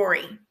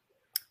story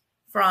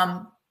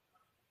from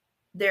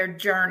their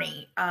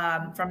journey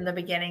from the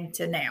beginning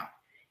to now.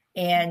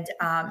 And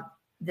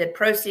the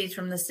proceeds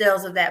from the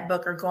sales of that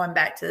book are going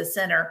back to the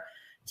center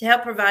to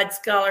help provide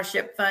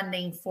scholarship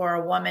funding for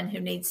a woman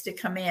who needs to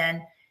come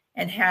in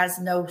and has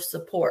no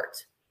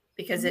support,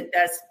 because it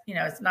does,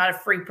 it's not a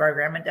free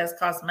program. It does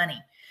cost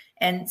money.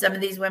 And some of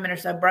these women are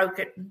so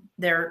broken,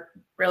 their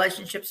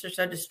relationships are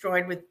so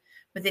destroyed with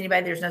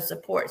anybody, there's no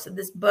support. So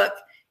this book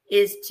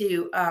is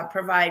to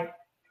provide,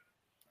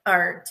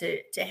 or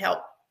to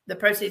help. The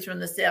proceeds from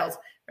the sales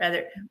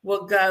rather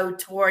will go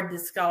toward the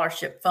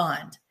scholarship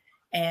fund.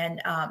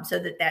 And so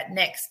that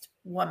next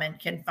woman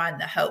can find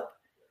the hope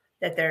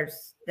that there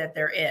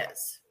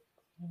is.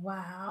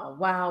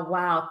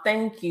 Wow.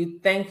 Thank you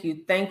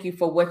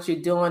for what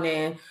you're doing,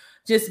 and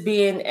just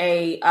being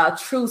a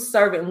true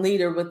servant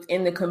leader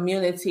within the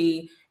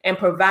community and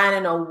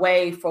providing a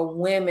way for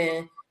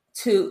women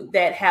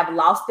that have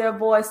lost their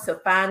voice to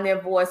find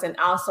their voice, and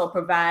also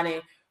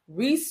providing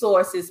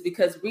resources,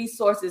 because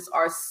resources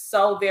are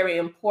so very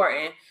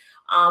important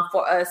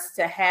for us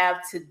to have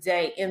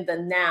today in the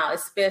now,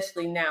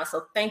 especially now.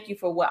 So thank you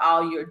for what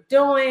all you're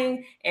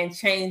doing and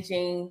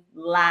changing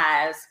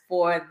lives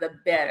for the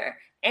better.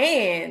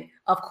 And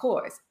of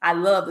course, I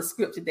love the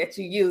scripture that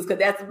you use, because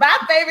that's my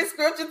favorite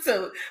scripture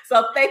too.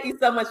 So thank you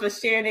so much for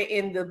sharing it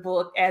in the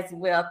book as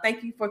well.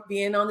 Thank you for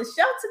being on the show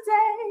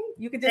today.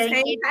 You can just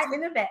hang tight in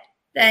the back.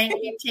 Thank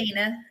you,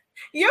 Tina.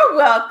 You're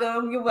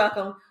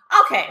welcome.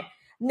 Okay.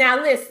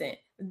 Now listen,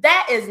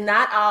 that is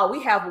not all.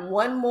 We have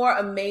one more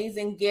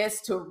amazing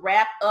guest to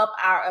wrap up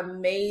our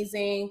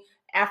amazing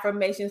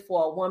affirmations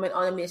for a woman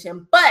on a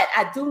mission. But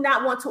I do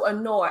not want to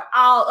ignore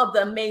all of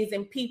the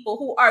amazing people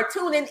who are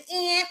tuning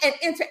in and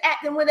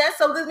interacting with us.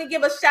 So let me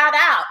give a shout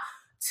out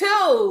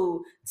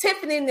to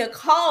Tiffany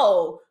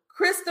Nicole,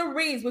 Krista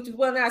Reeves, which is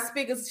one of our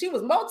speakers. She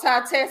was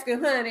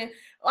multitasking, honey.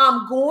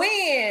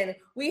 Gwen,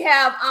 we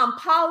have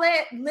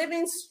Paulette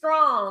Living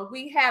Strong,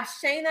 we have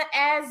Shayna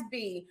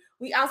Asby,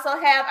 we also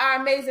have our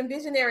amazing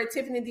visionary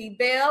Tiffany D.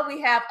 Bell, we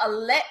have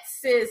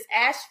Alexis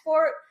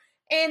Ashford,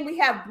 and we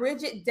have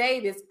Bridget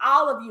Davis.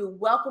 All of you,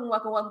 welcome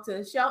to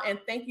the show, and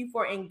thank you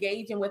for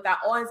engaging with our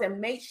audience. And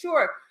make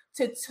sure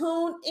to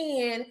tune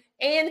in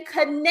and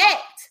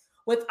connect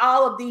with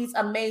all of these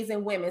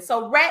amazing women.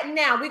 So right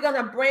now, we're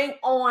going to bring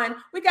on,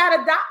 we got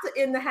a doctor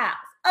in the house.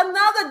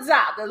 Another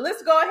doctor.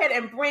 Let's go ahead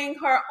and bring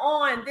her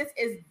on. This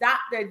is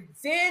Dr.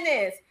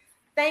 Dennis.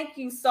 Thank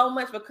you so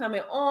much for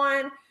coming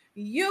on.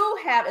 You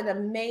have an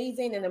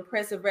amazing and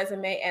impressive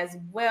resume as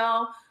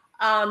well.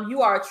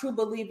 You are a true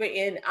believer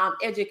in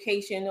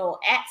educational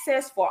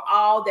access for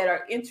all that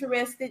are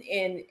interested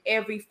in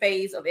every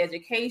phase of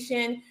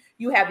education.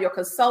 You have your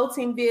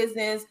consulting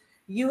business.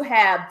 You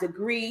have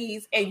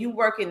degrees, and you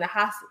work in the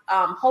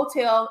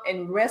hotel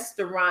and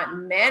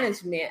restaurant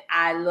management.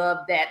 I love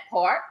that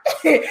part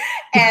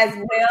as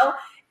well.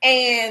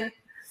 And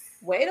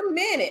wait a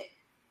minute,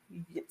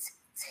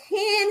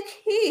 10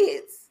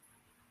 kids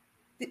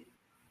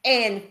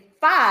and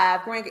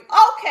 5 grandkids.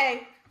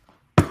 Okay,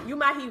 you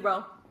my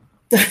hero.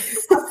 You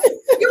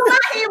my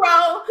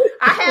hero.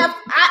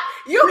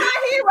 You my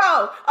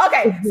hero.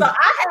 Okay, so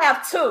I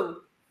have 2,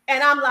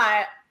 and I'm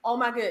like, oh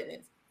my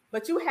goodness.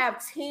 But you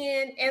have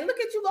 10, and look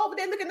at you over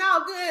there looking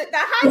all good.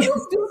 Now, how you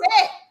do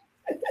that?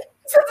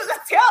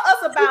 Tell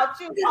us about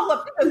you. Hold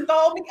up, you just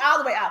throw me all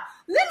the way out.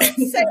 Let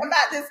me say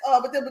about this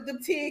with the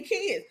 10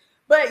 kids.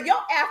 But your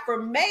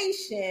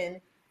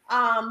affirmation,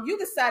 you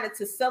decided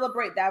to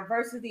celebrate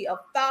diversity of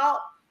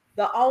thought.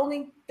 The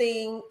only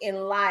thing in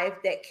life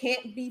that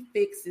can't be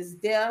fixed is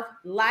death.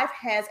 Life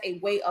has a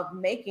way of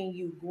making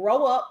you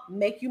grow up,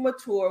 make you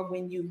mature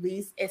when you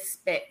least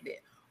expect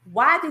it.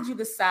 Why did you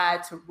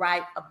decide to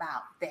write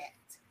about that?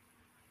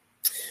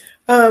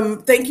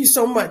 Thank you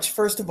so much,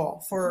 first of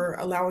all, for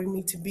allowing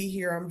me to be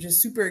here. I'm just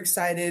super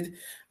excited.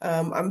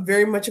 I'm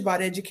very much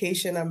about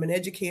education. I'm an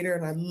educator,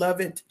 and I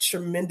love it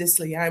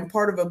tremendously. I'm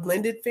part of a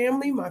blended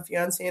family. My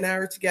fiance and I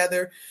are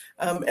together,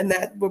 and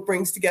that what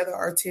brings together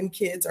our 10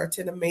 kids, our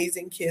 10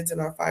 amazing kids,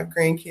 and our 5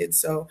 grandkids.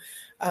 So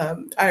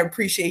I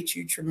appreciate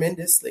you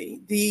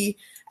tremendously. The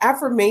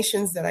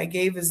affirmations that I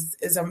gave is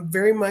I'm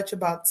very much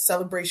about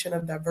celebration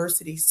of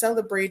diversity,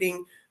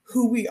 celebrating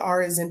who we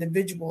are as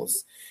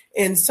individuals.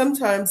 And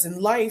sometimes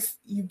in life,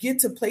 you get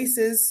to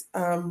places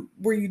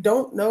where you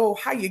don't know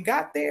how you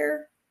got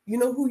there, You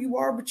know who you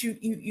are, but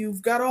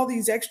you've got all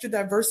these extra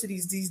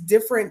diversities, these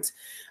different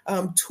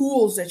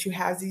tools that you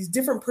have, these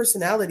different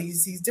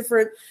personalities, these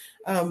different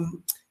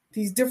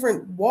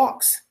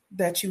walks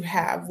that you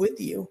have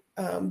with you,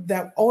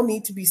 that all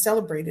need to be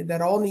celebrated,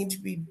 that all need to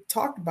be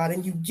talked about.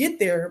 And you get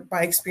there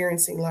by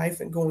experiencing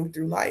life and going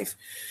through life.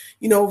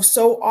 You know,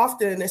 so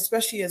often,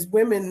 especially as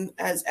women,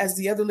 as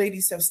the other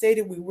ladies have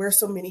stated, we wear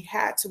so many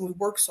hats and we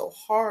work so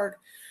hard,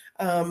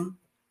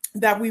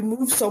 that we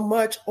move so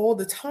much all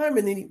the time.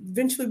 And then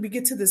eventually we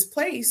get to this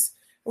place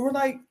and we're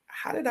like,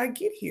 how did I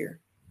get here?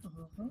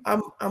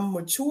 Mm-hmm. I'm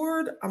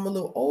matured. I'm a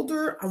little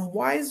older. I'm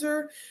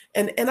wiser.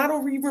 And I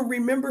don't even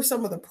remember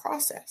some of the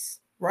process.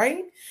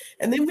 Right.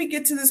 And then we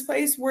get to this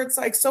place where it's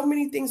like so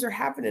many things are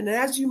happening. And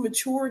as you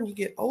mature and you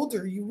get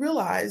older, you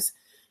realize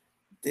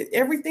that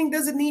everything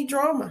doesn't need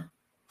drama.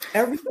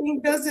 Everything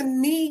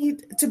doesn't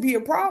need to be a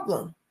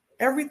problem.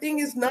 Everything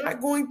is not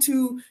going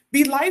to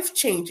be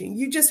life-changing.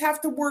 You just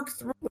have to work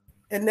through it.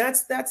 And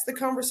that's the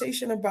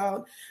conversation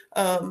about,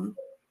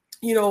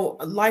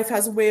 life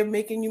has a way of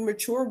making you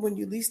mature when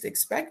you least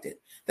expect it.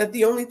 That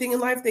the only thing in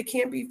life that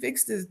can't be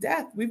fixed is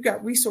death. We've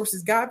got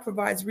resources. God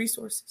provides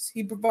resources.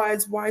 He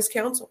provides wise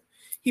counsel.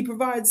 He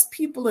provides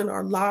people in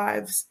our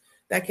lives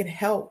that can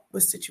help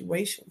with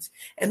situations.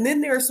 And then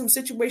there are some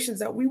situations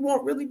that we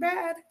want really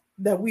bad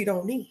that we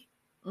don't need.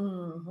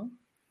 Mm-hmm.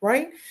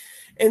 Right.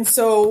 And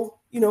so,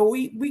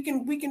 we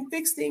can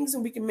fix things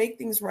and we can make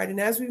things right. And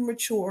as we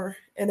mature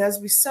and as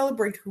we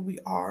celebrate who we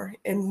are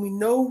and we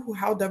know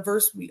how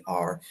diverse we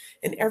are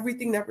and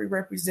everything that we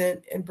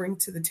represent and bring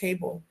to the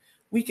table,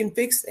 we can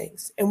fix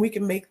things and we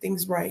can make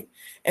things right.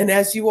 And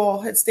as you all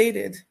had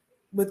stated,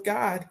 with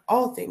God,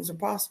 all things are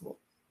possible.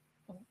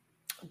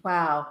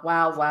 Wow.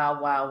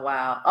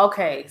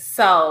 Okay.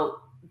 So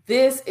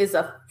this is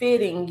a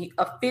fitting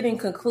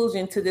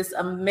conclusion to this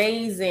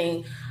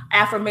amazing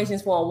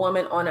Affirmations for a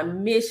Woman on a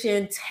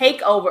Mission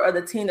takeover of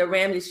the Tina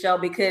Ramsey Show,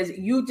 because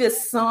you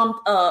just summed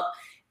up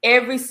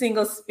every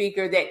single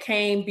speaker that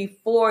came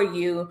before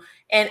you.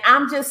 And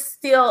I'm just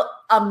still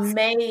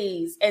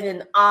amazed and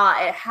in awe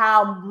at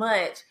how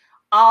much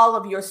all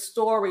of your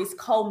stories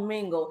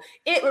commingle.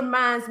 It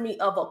reminds me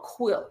of a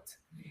quilt.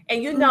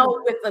 And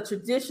with a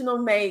traditional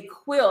made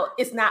quilt,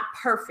 it's not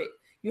perfect.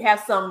 You have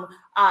some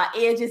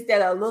edges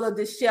that are a little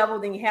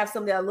disheveled and you have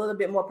some that are a little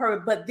bit more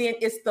perfect, but then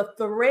it's the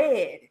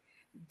thread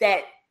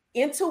that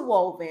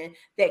interwoven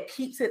that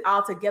keeps it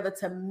all together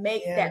to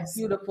make that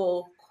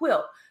beautiful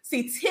quilt.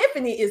 See,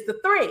 Tiffany is the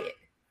thread.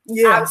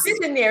 Yes. Our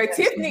visionary,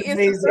 Tiffany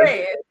is the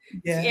thread.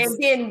 Yes. And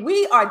then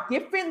we are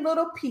different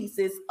little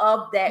pieces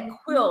of that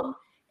quilt.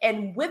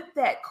 And with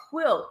that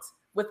quilt,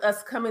 with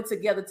us coming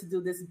together to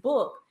do this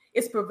book,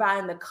 it's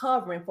providing the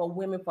covering for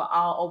women for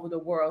all over the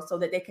world so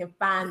that they can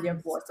find their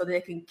voice, so that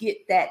they can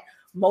get that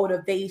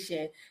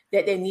motivation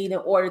that they need in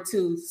order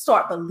to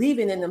start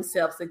believing in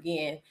themselves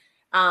again.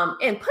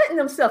 And putting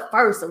themselves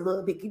first a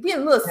little bit, being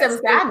a little selfish.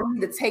 I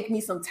need to take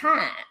me some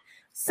time.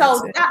 So,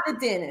 Dr.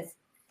 Dennis,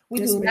 we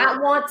do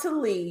not want to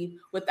leave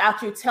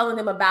without you telling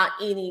them about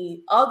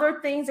any other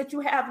things that you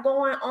have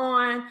going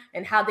on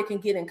and how they can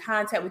get in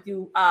contact with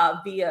you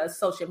via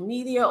social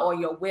media or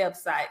your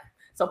website.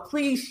 So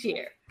please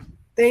share.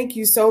 Thank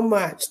you so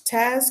much.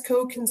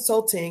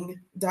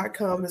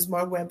 TazCoConsulting.com is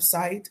my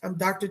website. I'm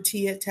Dr.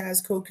 T at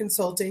TazCo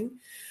Consulting.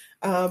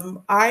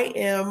 I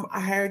am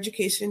a higher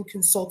education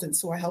consultant,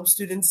 so I help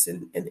students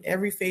in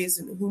every phase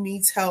and who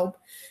needs help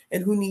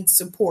and who needs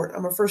support.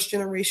 I'm a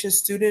first-generation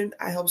student.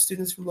 I help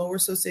students from lower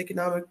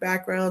socioeconomic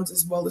backgrounds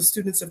as well as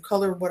students of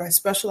color, what I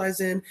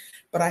specialize in,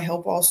 but I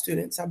help all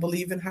students. I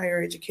believe in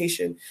higher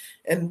education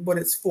and what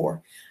it's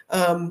for.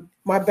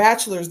 My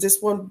bachelor's,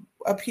 this one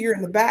up here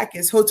in the back,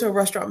 is hotel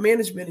restaurant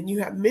management, and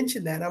you have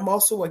mentioned that. I'm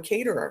also a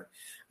caterer.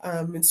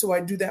 And so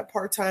I do that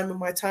part-time in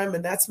my time,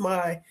 and that's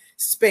my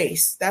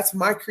space. That's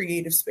my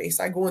creative space.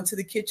 I go into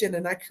the kitchen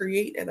and I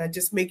create and I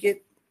just make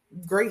it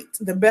great,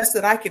 the best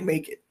that I can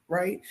make it,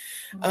 right?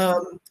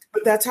 Mm-hmm.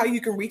 But that's how you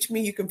can reach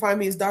me. You can find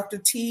me as Dr.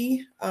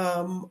 T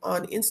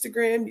on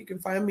Instagram. You can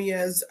find me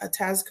as a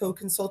TazCo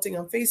Consulting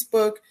on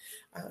Facebook,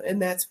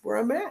 and that's where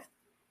I'm at.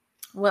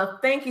 Well,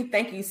 thank you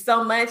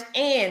so much.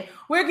 And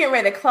we're getting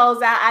ready to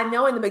close out. I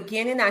know in the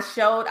beginning I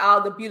showed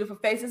all the beautiful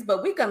faces,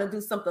 but we're going to do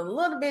something a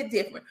little bit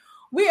different.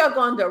 We are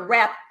going to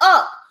wrap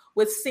up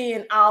with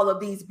seeing all of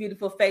these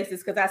beautiful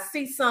faces because I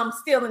see some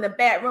still in the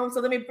back room.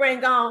 So let me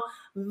bring on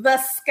the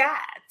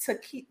Sky,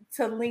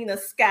 Talina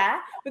Sky.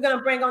 We're going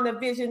to bring on the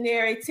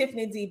visionary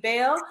Tiffany D.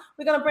 Bell.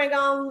 We're going to bring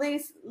on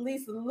Lisa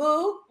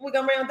Lou. We're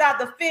going to bring on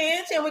Dr.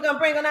 Finch, and we're going to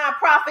bring on our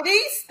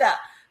prophetista.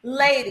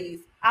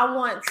 Ladies, I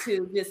want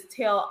to just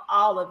tell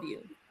all of you,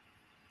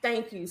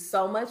 thank you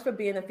so much for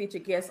being a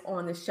featured guest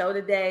on the show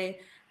today.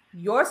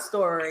 Your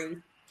story,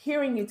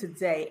 hearing you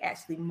today,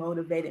 actually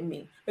motivated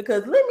me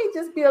because let me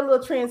just be a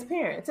little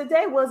transparent.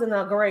 Today wasn't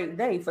a great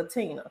day for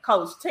Tina,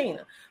 Coach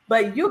Tina,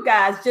 but you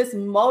guys just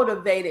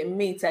motivated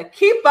me to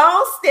keep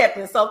on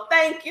stepping. So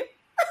thank you.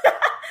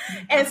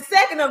 And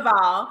second of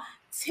all,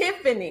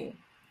 Tiffany,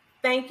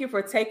 thank you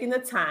for taking the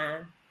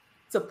time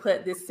to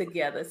put this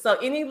together. So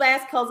any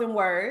last closing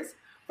words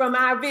from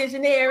our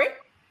visionary.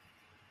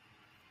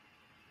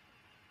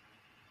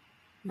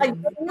 Are you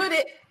with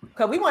it?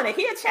 Because we want to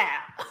hear,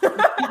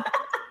 child.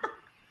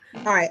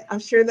 All right, I'm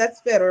sure that's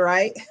better,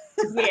 right?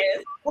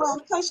 Yes. Well,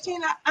 Coach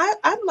Tina,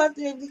 I'd love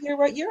to hear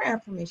what your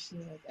affirmation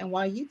is and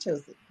why you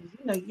chose it.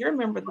 You know, you're a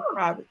member of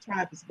the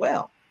tribe as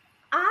well.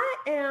 I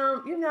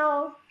am,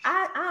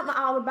 I'm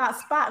all about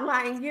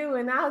spotlighting you,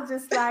 and I was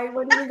just like,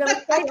 what are you gonna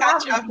say?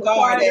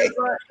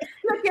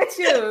 Look at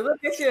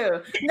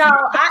you. No,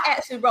 I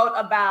actually wrote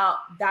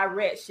about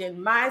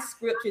direction. My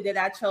scripture that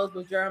I chose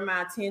was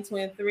Jeremiah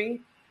 10:23.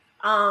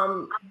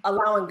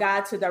 Allowing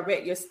God to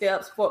direct your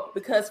steps,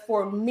 because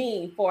for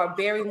me, for a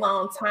very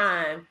long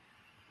time,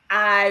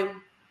 I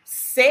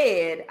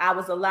said I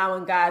was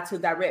allowing God to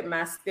direct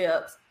my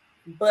steps,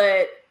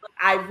 but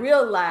I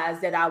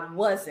realized that I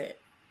wasn't.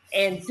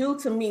 And due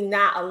to me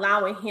not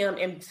allowing him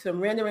and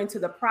surrendering to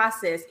the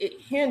process, it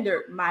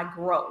hindered my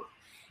growth.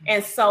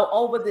 And so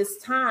over this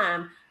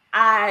time,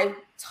 I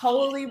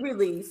totally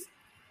released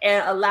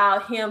and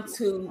allowed him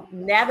to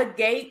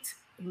navigate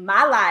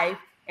my life.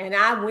 And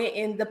I went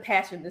in the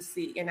passenger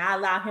seat and I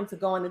allowed him to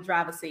go in the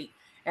driver's seat.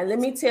 And let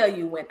me tell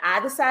you, when I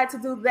decided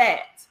to do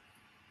that,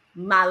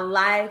 my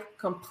life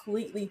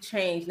completely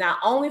changed, not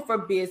only for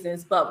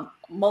business, but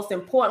most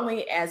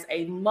importantly, as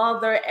a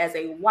mother, as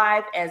a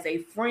wife, as a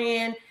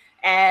friend,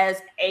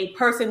 as a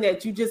person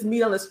that you just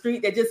meet on the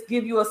street that just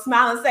give you a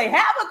smile and say,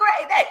 have a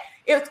great day.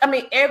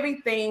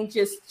 Everything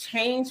just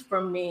changed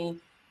for me.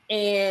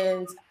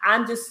 And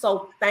I'm just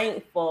so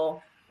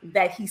thankful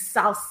that he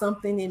saw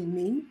something in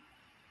me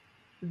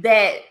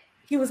that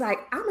he was like,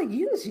 I'm going to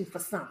use you for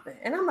something.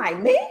 And I'm like,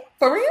 me?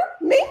 For real?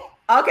 Me?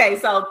 Okay,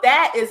 so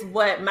that is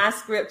what my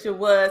scripture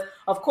was.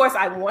 Of course,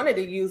 I wanted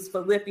to use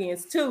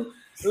Philippians 2,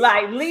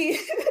 like Liz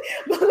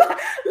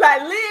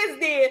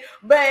did.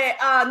 But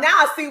now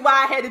I see why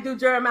I had to do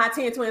Jeremiah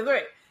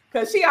 10:23,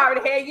 because she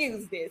already had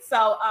used it.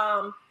 So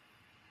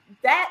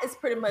that is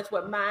pretty much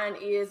what mine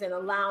is, and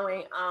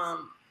allowing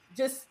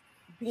just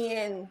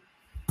being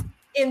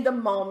in the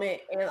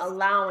moment and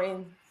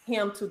allowing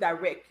him to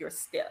direct your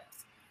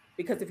steps.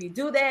 Because if you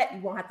do that,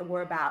 you won't have to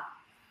worry about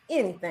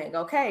anything.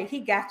 Okay, he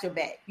got your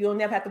back. You'll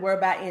never have to worry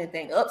about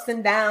anything, ups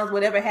and downs,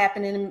 whatever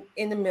happened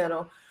in the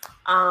middle.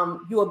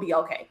 You will be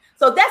okay.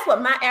 So that's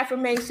what my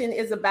affirmation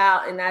is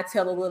about, and I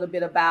tell a little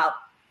bit about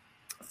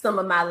some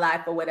of my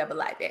life or whatever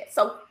like that.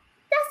 So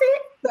that's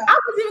it. I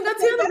was even gonna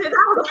tell them that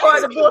I was a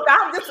part of the book.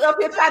 I'm just up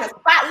here trying to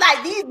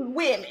spotlight these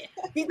women,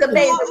 these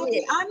amazing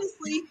women.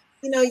 Honestly,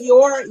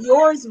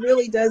 yours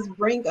really does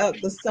bring up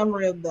the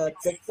summary of the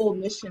full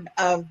mission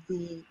of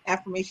the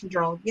affirmation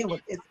journal. Again,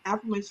 it's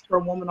affirmation for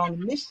a woman on a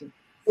mission.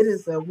 It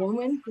is a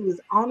woman who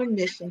is on a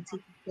mission to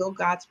fulfill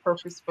God's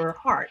purpose for her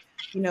heart.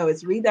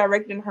 It's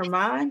redirecting her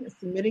mind,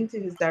 submitting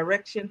to his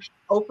direction,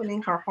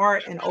 opening her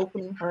heart and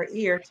opening her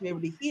ear to be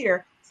able to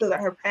hear, so that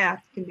her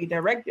path can be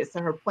directed,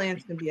 so her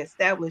plans can be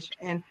established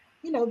and,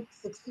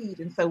 succeed.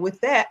 And so with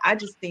that, I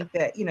just think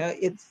that,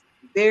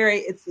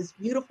 it's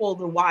beautiful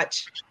to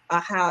watch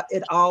how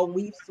it all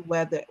weaves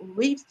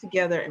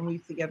together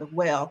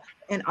well,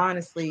 and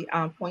honestly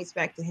points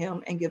back to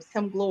him and gives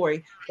him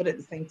glory. But at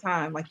the same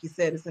time, like you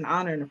said, it's an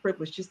honor and a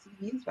privilege just to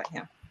be used by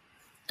him.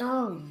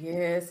 Oh,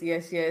 yes.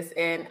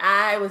 And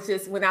I was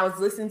just, when I was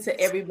listening to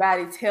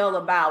everybody tell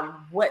about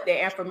what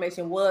their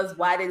affirmation was,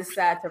 why they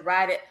decided to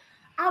write it,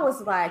 I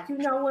was like, you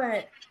know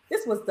what?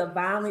 This was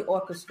divinely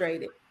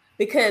orchestrated,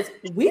 because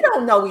we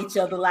don't know each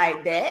other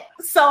like that.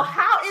 So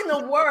how in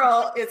the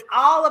world is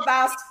all of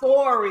our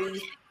stories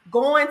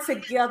going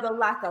together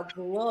like a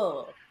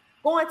glove,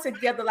 going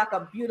together like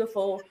a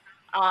beautiful,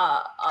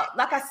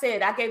 like I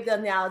said, I gave the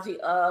analogy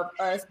of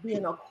us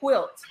being a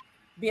quilt,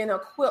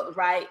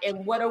 right?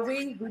 And what are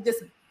we? We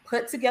just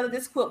put together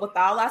this quilt with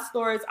all our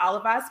stories, all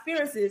of our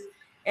experiences.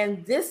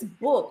 And this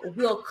book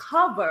will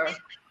cover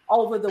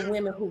over the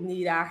women who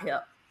need our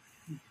help.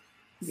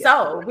 Yeah.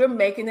 So we're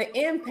making an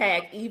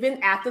impact.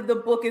 Even after the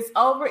book is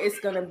over, it's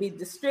going to be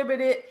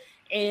distributed.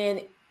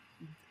 And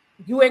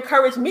you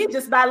encourage me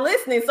just by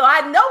listening. So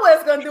I know what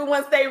it's going to do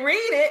once they read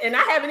it. And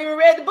I haven't even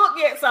read the book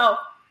yet. So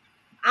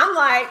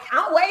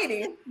I'm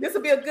waiting. This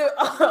will be a good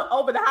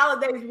over the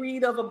holidays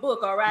read of a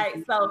book. All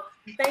right. So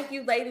thank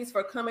you, ladies,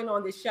 for coming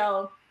on the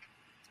show.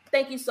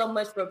 Thank you so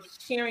much for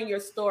sharing your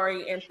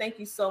story. And thank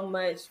you so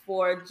much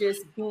for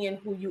just being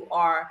who you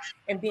are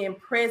and being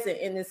present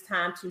in this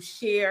time to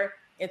share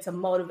and to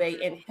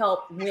motivate and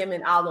help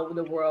women all over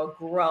the world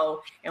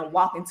grow and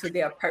walk into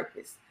their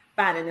purpose,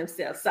 finding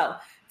themselves. So,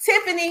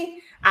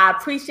 Tiffany, I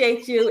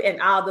appreciate you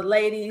and all the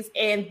ladies.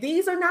 And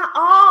these are not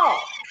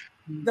all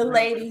the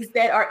ladies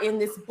that are in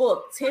this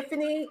book.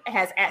 Tiffany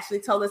has actually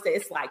told us that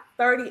it's like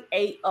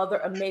 38 other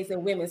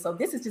amazing women. So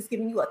this is just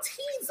giving you a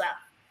teaser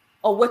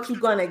of what you're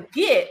going to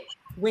get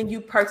when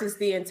you purchase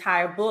the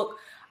entire book.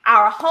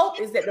 Our hope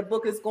is that the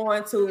book is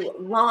going to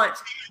launch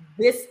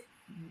this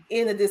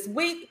end of this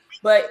week,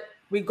 but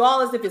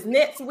regardless if it's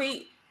next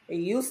week,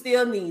 you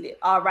still need it.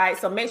 All right.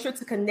 So make sure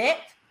to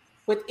connect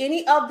with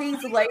any of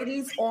these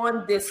ladies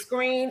on this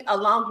screen,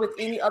 along with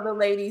any other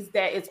ladies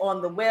that is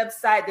on the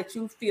website that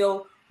you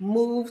feel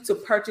move to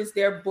purchase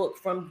their book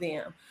from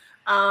them.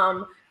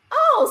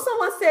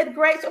 Someone said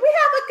great. So we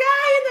have a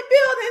guy in the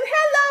building.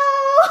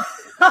 Hello.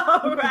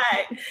 All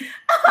right.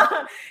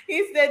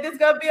 He said this is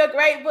going to be a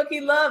great book. He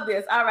loved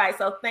this. All right.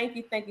 So thank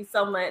you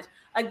so much.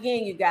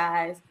 Again, you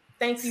guys,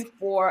 thank you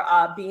for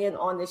being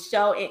on the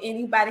show. And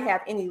anybody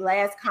have any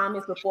last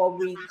comments before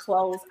we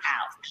close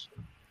out?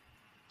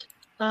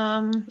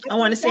 I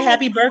want to say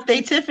happy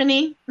birthday,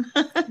 Tiffany.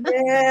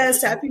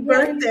 Yes, happy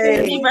birthday.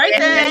 Happy birthday.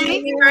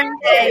 Happy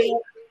birthday.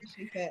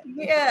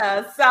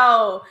 Yeah.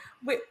 So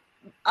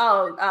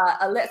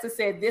Alexa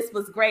said this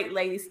was great,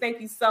 ladies.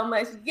 Thank you so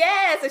much.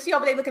 Yes, and she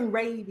over there looking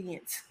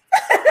radiant.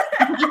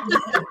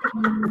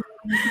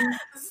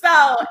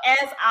 So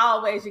as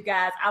always, you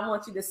guys, I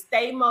want you to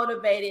stay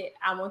motivated.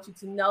 I want you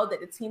to know that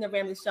the Tina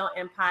Ramsey Show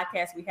and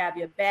podcast, we have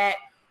your back.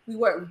 We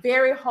work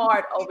very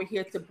hard over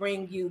here to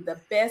bring you the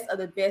best of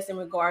the best in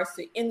regards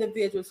to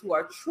individuals who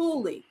are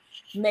truly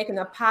making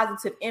a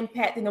positive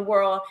impact in the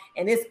world.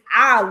 And it's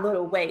our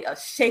little way of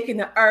shaking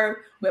the earth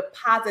with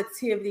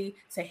positivity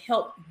to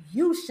help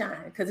you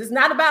shine, because it's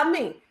not about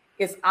me.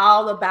 It's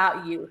all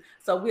about you.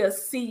 So we'll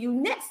see you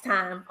next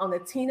time on the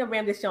Tina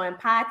Ramsey Show and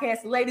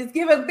podcast. Ladies,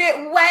 give a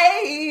big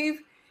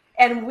wave.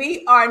 And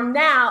we are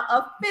now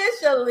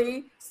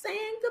officially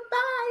saying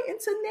goodbye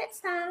until next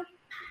time.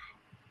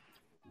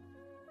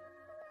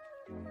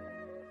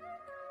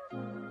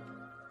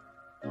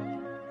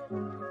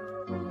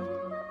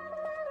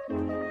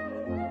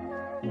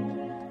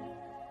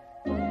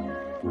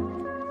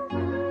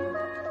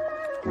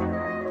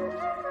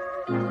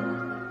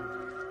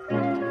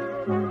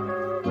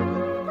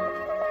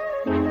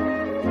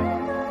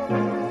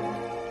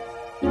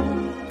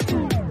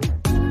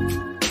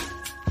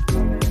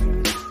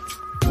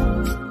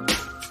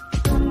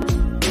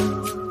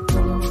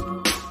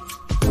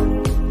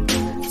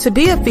 To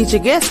be a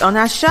featured guest on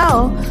our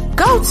show,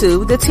 go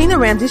to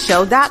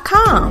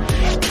theTinaRamseyShow.com.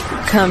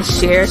 Come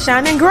share,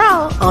 shine, and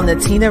grow on the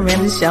Tina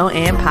Ramsey Show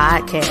and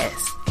podcast.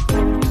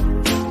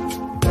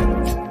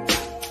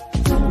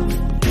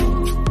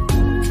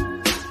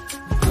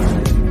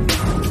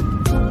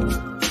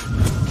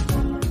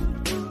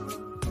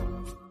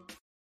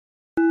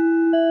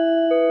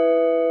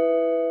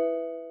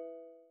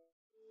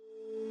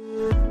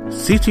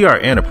 CTR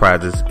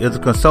Enterprises is a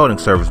consulting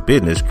service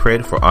business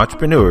created for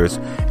entrepreneurs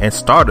and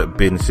startup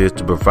businesses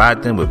to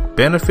provide them with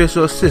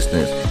beneficial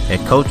assistance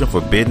and coaching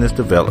for business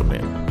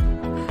development.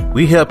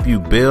 We help you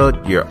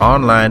build your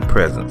online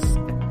presence.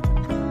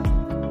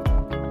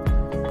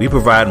 We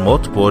provide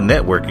multiple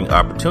networking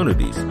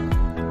opportunities.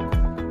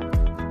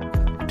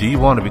 Do you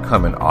want to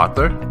become an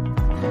author?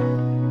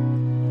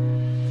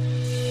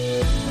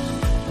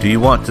 Do you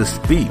want to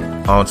speak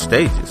on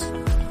stages?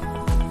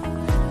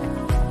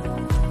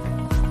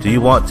 Do you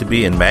want to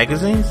be in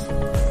magazines?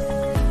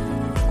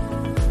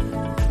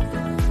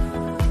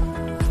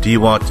 Do you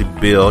want to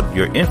build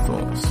your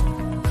influence?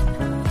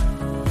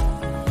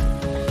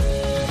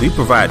 We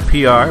provide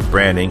PR,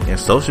 branding, and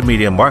social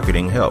media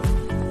marketing help.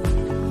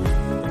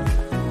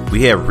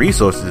 We have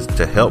resources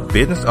to help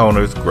business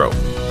owners grow.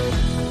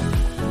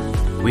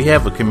 We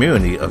have a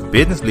community of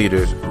business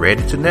leaders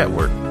ready to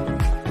network.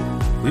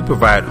 We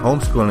provide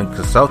homeschooling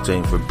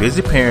consulting for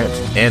busy parents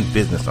and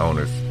business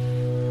owners.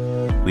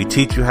 We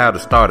teach you how to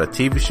start a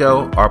TV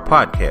show or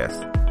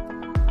podcast.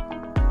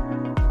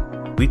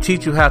 We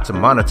teach you how to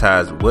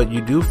monetize what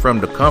you do from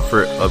the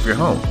comfort of your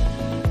home.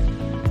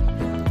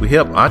 We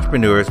help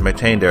entrepreneurs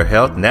maintain their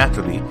health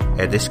naturally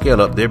as they scale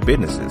up their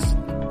businesses.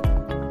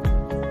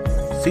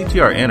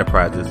 CTR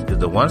Enterprises is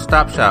the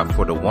one-stop shop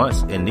for the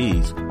wants and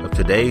needs of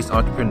today's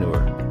entrepreneur.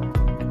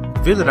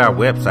 Visit our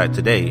website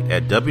today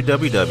at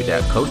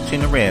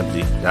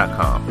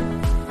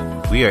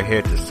www.CoachTinaRamsey.com. We are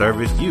here to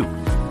service you.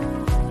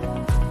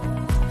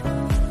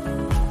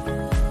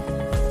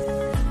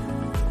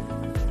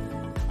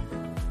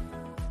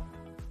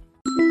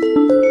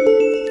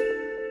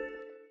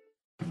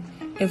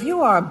 If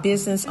you are a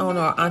business owner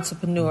or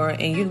entrepreneur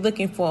and you're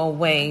looking for a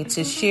way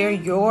to share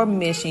your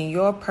mission,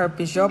 your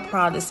purpose, your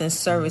products and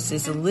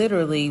services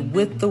literally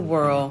with the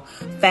world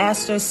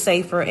faster,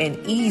 safer, and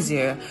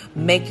easier,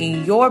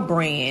 making your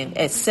brand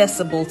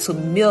accessible to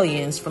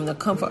millions from the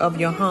comfort of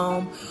your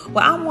home,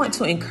 well, I want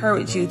to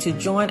encourage you to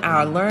join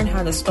our Learn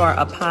How to Start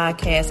a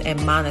Podcast and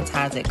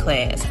Monetize It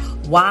class.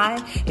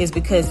 Why? Is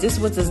because this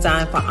was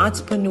designed for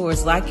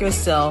entrepreneurs like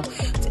yourself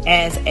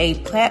as a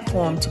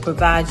platform to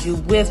provide you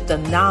with the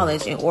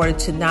knowledge in order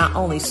to not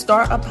only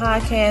start a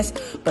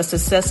podcast, but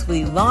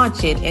successfully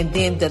launch it. And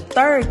then the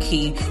third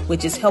key,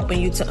 which is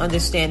helping you to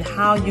understand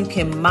how you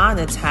can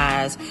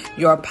monetize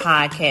your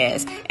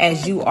podcast.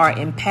 As you are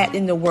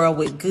impacting the world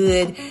with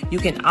good, you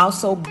can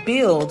also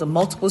build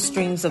multiple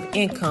streams of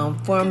income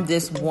from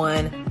this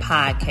one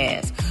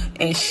podcast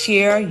and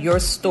share your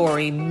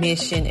story,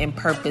 mission, and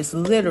purpose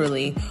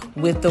literally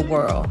with the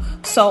world.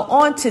 So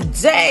on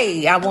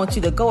today, I want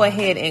you to go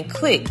ahead and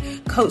click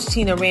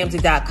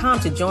CoachTinaRamsey.com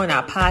to join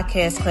our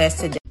podcast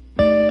class today.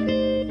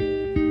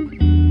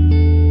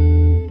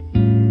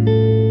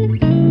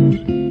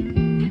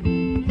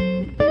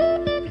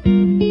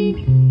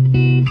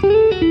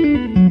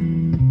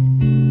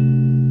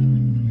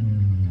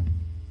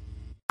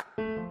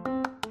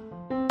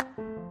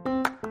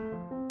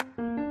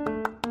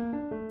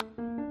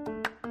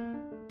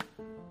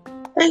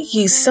 Thank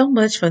you so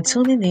much for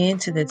tuning in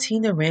to the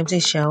Tina Ramsay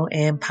Show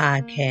and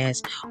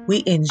podcast.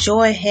 We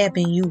enjoy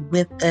having you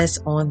with us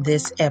on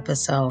this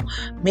episode.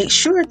 Make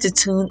sure to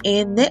tune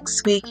in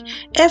next week,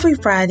 every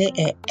Friday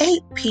at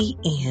 8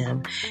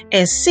 p.m.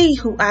 and see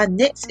who our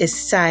next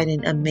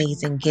exciting,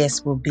 amazing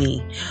guest will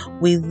be.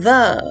 We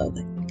love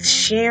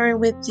sharing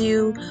with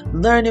you,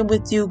 learning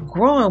with you,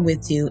 growing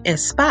with you, and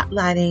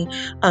spotlighting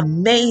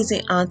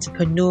amazing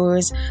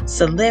entrepreneurs,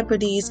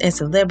 celebrities, and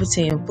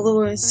celebrity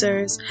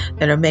influencers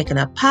that are making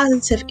a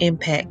positive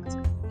impact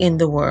in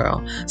the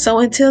world. So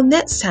until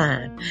next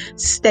time,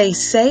 stay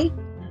safe,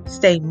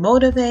 stay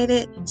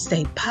motivated,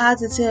 stay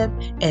positive,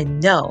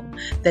 and know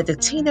that the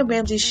Tina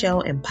Ramsay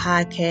Show and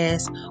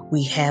podcast,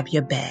 we have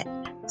your back.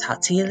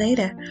 Talk to you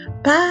later.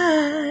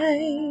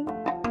 Bye.